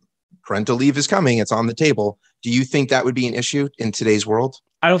parental leave is coming? It's on the table. Do you think that would be an issue in today's world?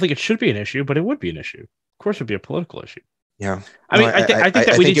 I don't think it should be an issue, but it would be an issue. Of course, it would be a political issue. Yeah. I think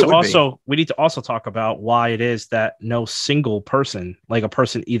that we need to also talk about why it is that no single person, like a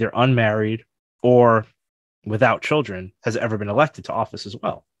person either unmarried or without children, has ever been elected to office as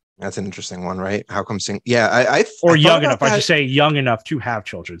well. That's an interesting one, right? How come Yeah, or I young enough. I should say young enough to have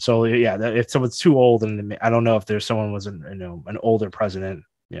children. So yeah, if someone's too old, and I don't know if there's someone was an older president,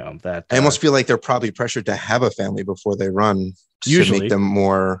 that I almost feel like they're probably pressured to have a family before they run to make them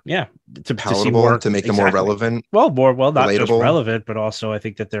more palatable, to make them more relevant. Well, not relatable. Just relevant, but also I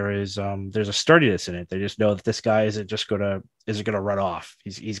think that there's a sturdiness in it. They just know that this guy isn't gonna run off.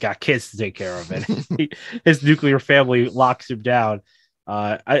 He's got kids to take care of, and his nuclear family locks him down.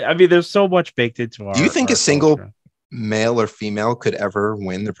 I mean, there's so much baked into our. Do you think a single male or female could ever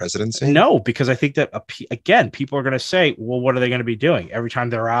win the presidency? No, because I think that again, people are going to say, well, what are they going to be doing every time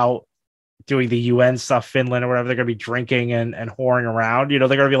they're out doing the UN stuff, Finland or whatever? They're going to be drinking and whoring around. They're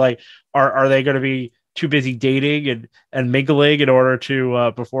going to be like, are they going to be too busy dating and mingling in order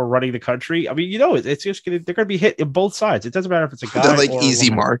to before running the country? I mean, it's just they're going to be hit in both sides. It doesn't matter if it's a guy. They're like easy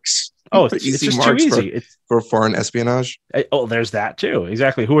marks. Oh, it's just too easy for foreign espionage. There's that too.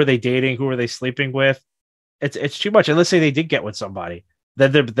 Exactly. Who are they dating? Who are they sleeping with? It's too much. And let's say they did get with somebody,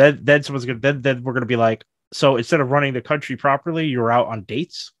 then someone's gonna then we're gonna be like, so instead of running the country properly, you're out on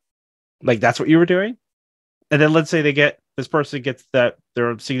dates. Like that's what you were doing. And then let's say this person gets that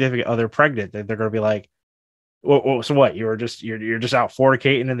their significant other pregnant, then they're gonna be like, well, so what? You're just out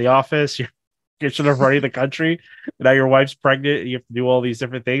fornicating in the office. You're sort of running the country. Now your wife's pregnant. And you have to do all these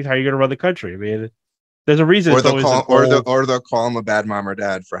different things. How are you going to run the country? I mean, there's a reason. Or they'll call him a bad mom or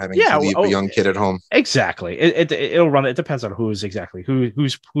dad for having to leave a young kid at home. Exactly. It'll run. It depends on who's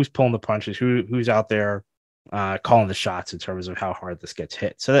pulling the punches, who's out there calling the shots in terms of how hard this gets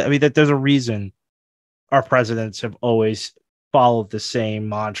hit. So there's a reason our presidents have always followed the same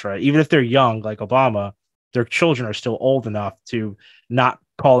mantra, even if they're young, like Obama. Their children are still old enough to not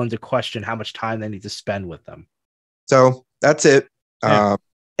call into question how much time they need to spend with them. So that's it. Yeah.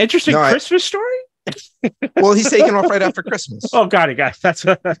 Interesting Christmas story. Well, he's taking off right after Christmas. Oh, got it, guys. That's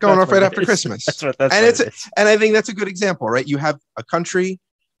going off right after Christmas. And I think that's a good example, right? You have a country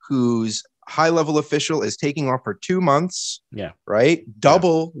whose high-level official is taking off for 2 months. Yeah. Right.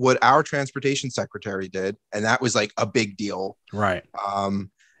 Double what our transportation secretary did, and that was like a big deal. Right.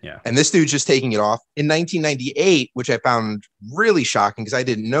 Yeah. And this dude's just taking it off. In 1998, which I found really shocking because I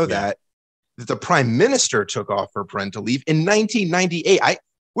didn't know that the prime minister took off for parental leave in 1998.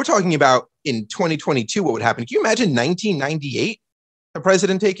 We're talking about in 2022, what would happen? Can you imagine 1998, the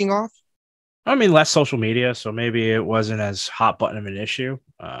president taking off? I mean, less social media, so maybe it wasn't as hot button of an issue.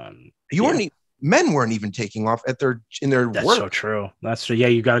 Men weren't even taking off in their That's work. So true. That's true. Yeah,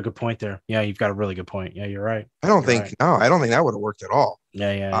 you got a good point there. Yeah, you've got a really good point. Yeah, you're right. I don't think that would have worked at all.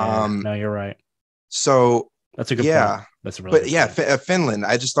 Yeah. No, you're right. So that's a good point. That's a really good point. Finland,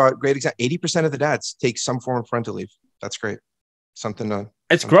 I just thought great example. 80% of the dads take some form of parental leave. That's great.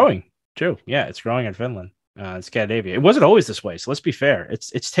 It's growing too. Yeah, it's growing in Finland. Scandinavia. It wasn't always this way. So let's be fair.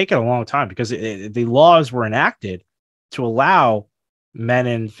 It's taken a long time because the laws were enacted to allow men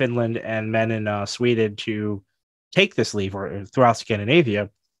in Finland and men in Sweden to take this leave or throughout Scandinavia.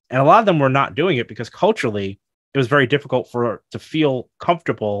 And a lot of them were not doing it because culturally it was very difficult to feel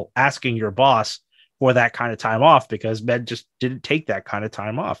comfortable asking your boss for that kind of time off because men just didn't take that kind of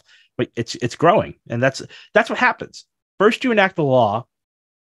time off. But it's growing. And that's what happens. First you enact the law,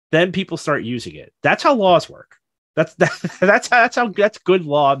 then people start using it. That's how laws work. That's good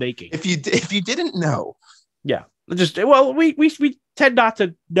law making. If you didn't know. Yeah. We tend not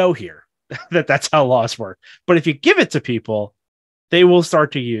to know here that's how laws work. But if you give it to people, they will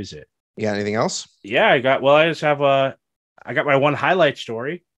start to use it. You got anything else? Yeah, I got my one highlight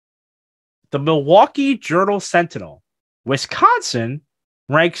story. The Milwaukee Journal-Sentinel, Wisconsin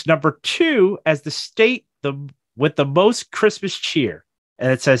ranks number 2 as the state with the most Christmas cheer.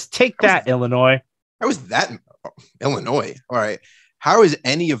 And it says, take that, Illinois. How is that Illinois? All right. How is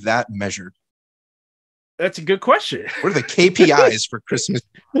any of that measured? That's a good question. What are the KPIs for Christmas?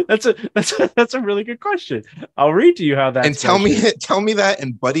 That's a really good question. I'll read to you how that. And tell me that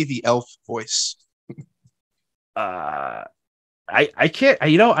in Buddy the Elf voice. I can't.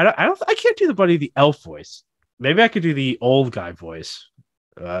 I can't do the Buddy the Elf voice. Maybe I could do the old guy voice.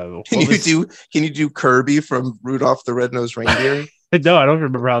 Can you do Kirby from Rudolph the Red-Nosed Reindeer? No, I don't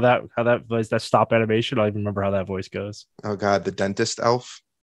remember how that voice, that stop animation. I don't even remember how that voice goes. Oh God, the dentist elf.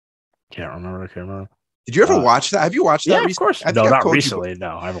 Can't remember. Did you ever watch that? Have you watched that? Yeah, of course. No, not recently.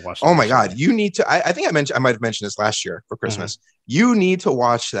 No, I haven't watched. Oh my God, you need to. I think I might have mentioned this last year for Christmas. Mm-hmm. You need to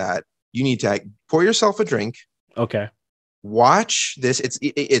watch that. You need to pour yourself a drink. Okay. Watch this.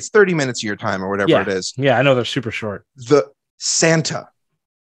 It's 30 minutes of your time or whatever it is. Yeah, I know they're super short. The Santa.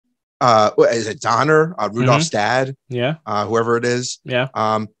 Is it Donner? Rudolph's dad? Yeah. Whoever it is. Yeah.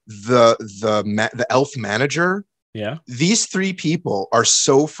 The elf manager Yeah. These three people are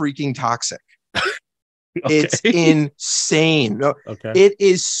so freaking toxic. Okay. It's insane. No, Okay. it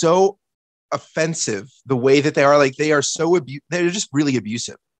is so offensive the way that they are. Like, they are so they're just really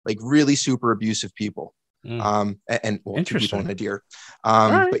abusive, like really super abusive people. And well, two people and a deer.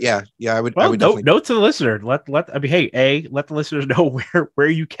 Right. But yeah, I would definitely note to the listener. Let let the listeners know where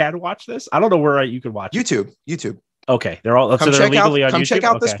you can watch this. I don't know where you can watch YouTube. Okay, they're all come they're check legally out, on come YouTube? check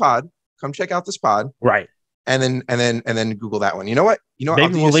out Okay. this pod. Come check out this pod. Right. And then Google that one. You know what? Maybe I'll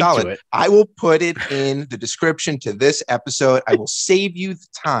do we'll you a link solid. to it. I will put it in the description to this episode. I will save you the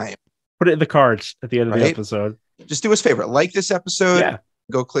time. Put it in the cards at the end of the episode. Just do us a favor. Like this episode. Yeah.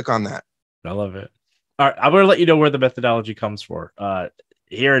 Go click on that. I love it. All right. I'm going to let you know where the methodology comes for.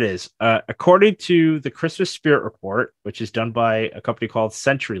 Here it is. According to the Christmas Spirit Report, which is done by a company called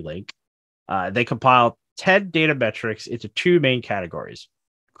CenturyLink, they compiled 10 data metrics into two main categories: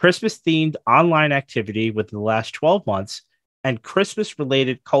 Christmas-themed online activity within the last 12 months and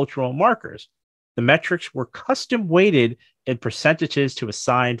Christmas-related cultural markers. The metrics were custom weighted in percentages to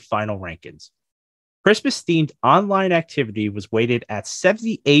assign final rankings. Christmas-themed online activity was weighted at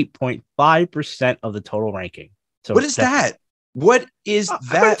 78.5% of the total ranking. So what is that? What is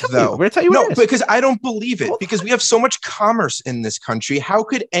that, though? I'm going to tell you what it is. Because I don't believe it. Because we have so much commerce in this country. How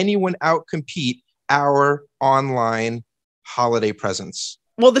could anyone outcompete our online holiday presents?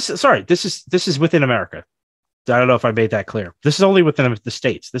 Well, this is within America. I don't know if I made that clear. This is only within the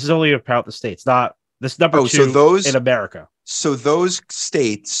states. This is only about the states, not this number two in America. So those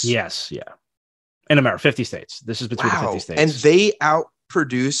states. Yes. Yeah. In America, 50 states. This is between the 50 states. And they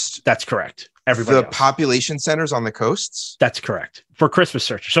outproduced. That's correct. Everybody else. Population centers on the coasts. That's correct. For Christmas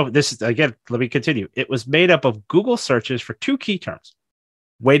searches. So this is, again, let me continue. It was made up of Google searches for two key terms,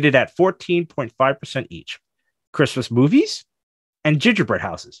 weighted at 14.5% each: Christmas movies and gingerbread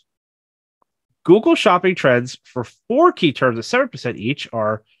houses. Google shopping trends for four key terms at 7% each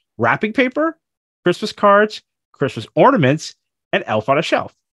are wrapping paper, Christmas cards, Christmas ornaments, and elf on a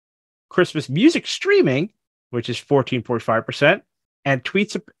shelf. Christmas music streaming, which is 14.5%, and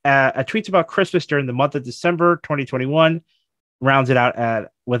tweets about Christmas during the month of December 2021 rounds it out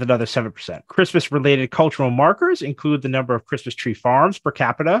with another 7%. Christmas-related cultural markers include the number of Christmas tree farms per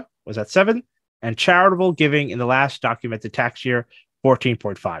capita was at 7, and charitable giving in the last documented tax year,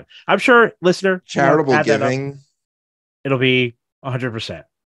 14.5. I'm sure, listener, charitable giving, it'll be 100%.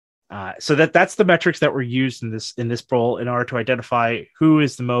 So that's the metrics that were used in this poll in order to identify who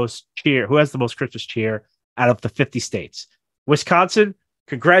has the most Christmas cheer out of the 50 states. Wisconsin,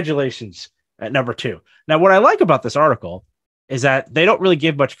 congratulations at number 2. Now, what I like about this article is that they don't really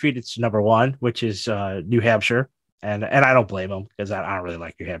give much credence to number 1, which is New Hampshire, and I don't blame them because I don't really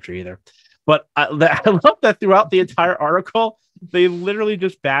like New Hampshire either. But I love that throughout the entire article, they literally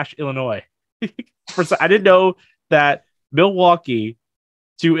just bash Illinois. I didn't know that Milwaukee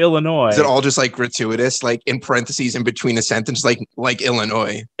to Illinois. Is it all just like gratuitous, like in parentheses in between a sentence, like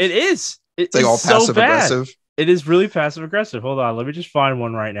Illinois? It is. It's like all passive aggressive. It is really passive aggressive. Hold on, let me just find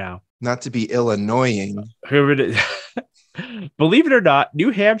one right now. Not to be Illinoising. Believe it or not,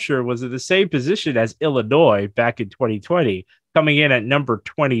 New Hampshire was in the same position as Illinois back in 2020, coming in at number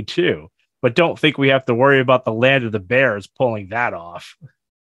 22. But don't think we have to worry about the land of the Bears pulling that off.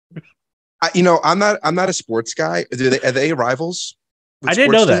 I'm not a sports guy. Are they rivals? I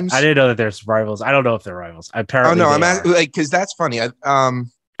didn't know that. I didn't know that there's rivals. I don't know if they're rivals. Apparently, I'm because that's funny.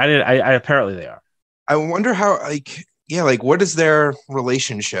 Apparently they are. I wonder how. What is their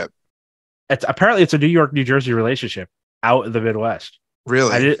relationship? Apparently it's a New York, New Jersey relationship out in the Midwest.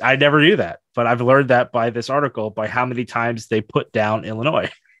 Really? I never knew that, but I've learned that by this article, by how many times they put down Illinois.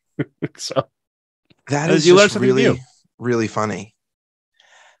 So that is just really, really funny.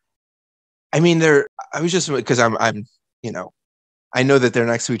 I mean, I was just because I'm I know that they're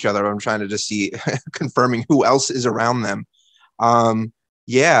next to each other. I'm trying to just see, confirming who else is around them.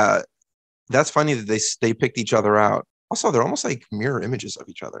 Yeah, that's funny that they picked each other out. Also, they're almost like mirror images of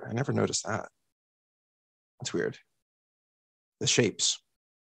each other. I never noticed that. That's weird. The shapes.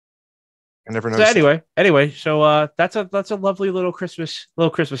 I never noticed. So anyway, so that's a lovely little Christmas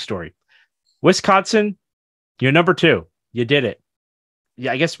story. Wisconsin, you're number 2. You did it.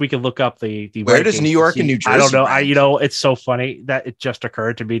 Yeah, I guess we can look up the where does New York and New Jersey? I don't know. Rank? It's so funny that it just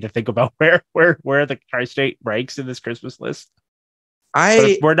occurred to me to think about where the tri-state ranks in this Christmas list.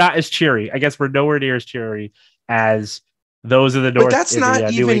 We're not as cheery. I guess we're nowhere near as cheery as those of the North. But that's not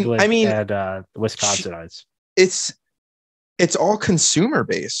even. New England, I mean, and Wisconsinites. It's all consumer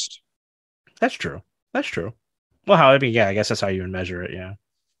based. That's true. Well, I guess that's how you would measure it. Yeah.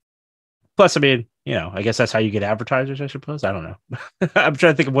 Plus, I guess that's how you get advertisers, I suppose. I don't know. I'm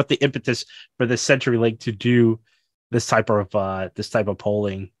trying to think of what the impetus for this CenturyLink to do this type of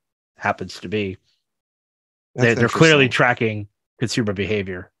polling happens to be. That's They're clearly tracking consumer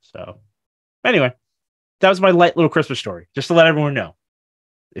behavior. So anyway, that was my light little Christmas story, just to let everyone know.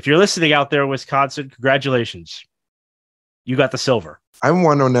 If you're listening out there in Wisconsin, congratulations. You got the silver. I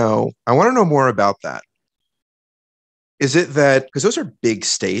want to know more about that. Is it that, because those are big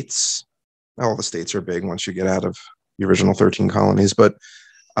states, all the states are big once you get out of the original 13 colonies, but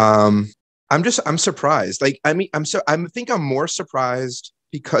I'm surprised. Like, I think I'm more surprised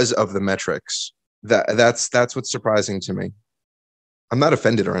because of the metrics. That's what's surprising to me. I'm not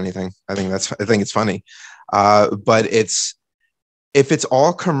offended or anything. I think it's funny. But if it's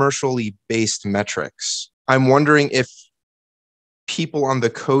all commercially based metrics, I'm wondering if people on the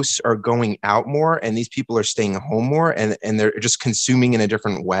coast are going out more and these people are staying home more and they're just consuming in a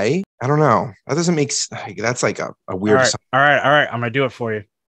different way. I don't know. That doesn't make that's like a weird. All right. I'm gonna do it for you.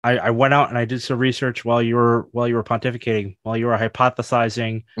 I went out and I did some research while you were pontificating, while you were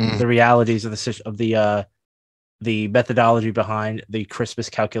hypothesizing the realities of the methodology behind the Christmas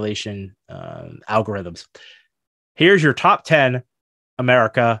calculation algorithms. Here's your top 10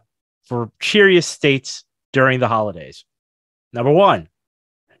 America for cheeriest states during the holidays. Number 1,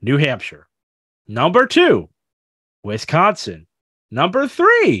 New Hampshire. Number 2, Wisconsin. Number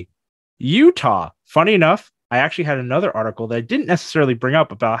 3, Utah. Funny enough, I actually had another article that I didn't necessarily bring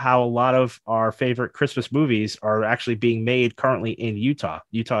up about how a lot of our favorite Christmas movies are actually being made currently in Utah.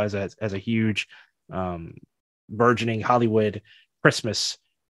 Utah has a huge burgeoning Hollywood Christmas,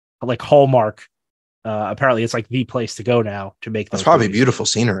 like Hallmark. Apparently, it's like the place to go now to make those. That's probably movies. Beautiful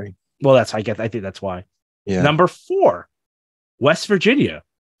scenery. Well, I think that's why. Yeah. Number 4, West Virginia.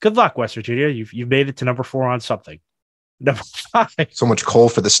 Good luck, West Virginia. You've made it to number 4 on something. Number 5. So much coal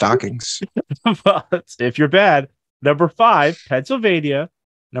for the stockings. But if you're bad, number 5, Pennsylvania.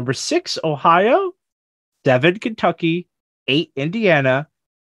 Number 6, Ohio. 7, Kentucky. 8, Indiana.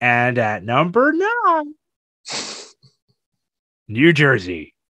 And at number 9, New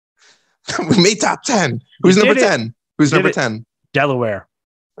Jersey. We made top 10. Who's number 10? Who's number 10? Delaware.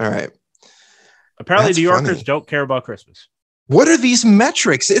 All right. Apparently, That's New Yorkers funny. don't care about Christmas. What are these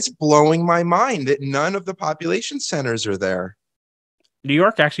metrics? It's blowing my mind that none of the population centers are there. New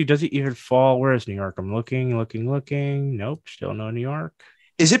York actually doesn't even fall. Where is New York? I'm looking. Nope, still no New York.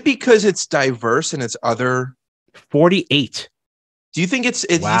 Is it because it's diverse and it's other? 48. Do you think it's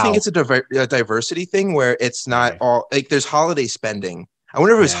Wow. a diversity thing where it's not all like there's holiday spending? I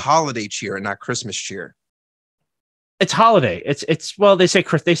wonder if it was holiday cheer and not Christmas cheer. It's holiday. It's well, they said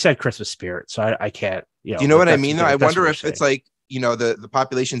Christmas spirit, so I can't. Do you know what I mean? Though I wonder if it's like the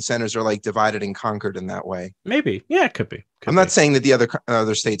population centers are like divided and conquered in that way. Maybe, yeah, it could be. I'm not saying that the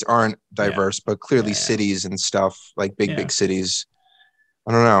other states aren't diverse, but clearly cities and stuff like big cities.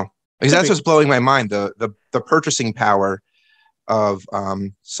 I don't know, because that's what's blowing my mind. The purchasing power of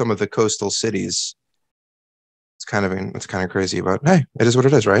some of the coastal cities. It's kind of crazy, but hey, it is what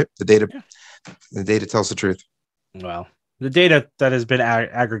it is, right? The data tells the truth. Well, the data that has been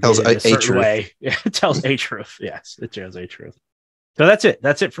aggregated tells in a certain truth. way, it tells a truth. Yes, it tells a truth. So that's it.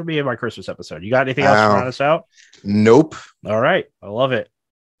 That's it for me in my Christmas episode. You got anything else to round us out? Nope. All right, I love it.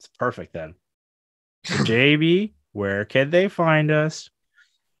 It's perfect then. So, JB, where can they find us?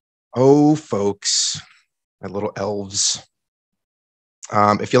 Oh, folks, my little elves.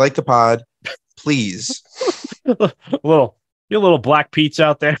 If you like the pod, please. You little black Pete's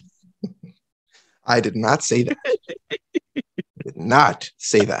out there. I did not say that. Did not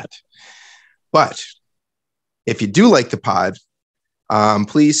say that. But if you do like the pod,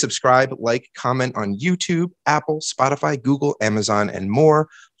 please subscribe, like, comment on YouTube, Apple, Spotify, Google, Amazon, and more.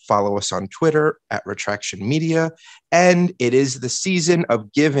 Follow us on Twitter at Retraction Media. And it is the season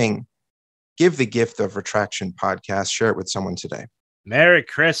of giving. Give the gift of Retraction podcast. Share it with someone today. Merry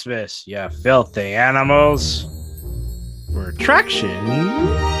Christmas, you filthy animals. Retraction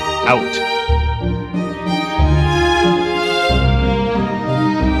out.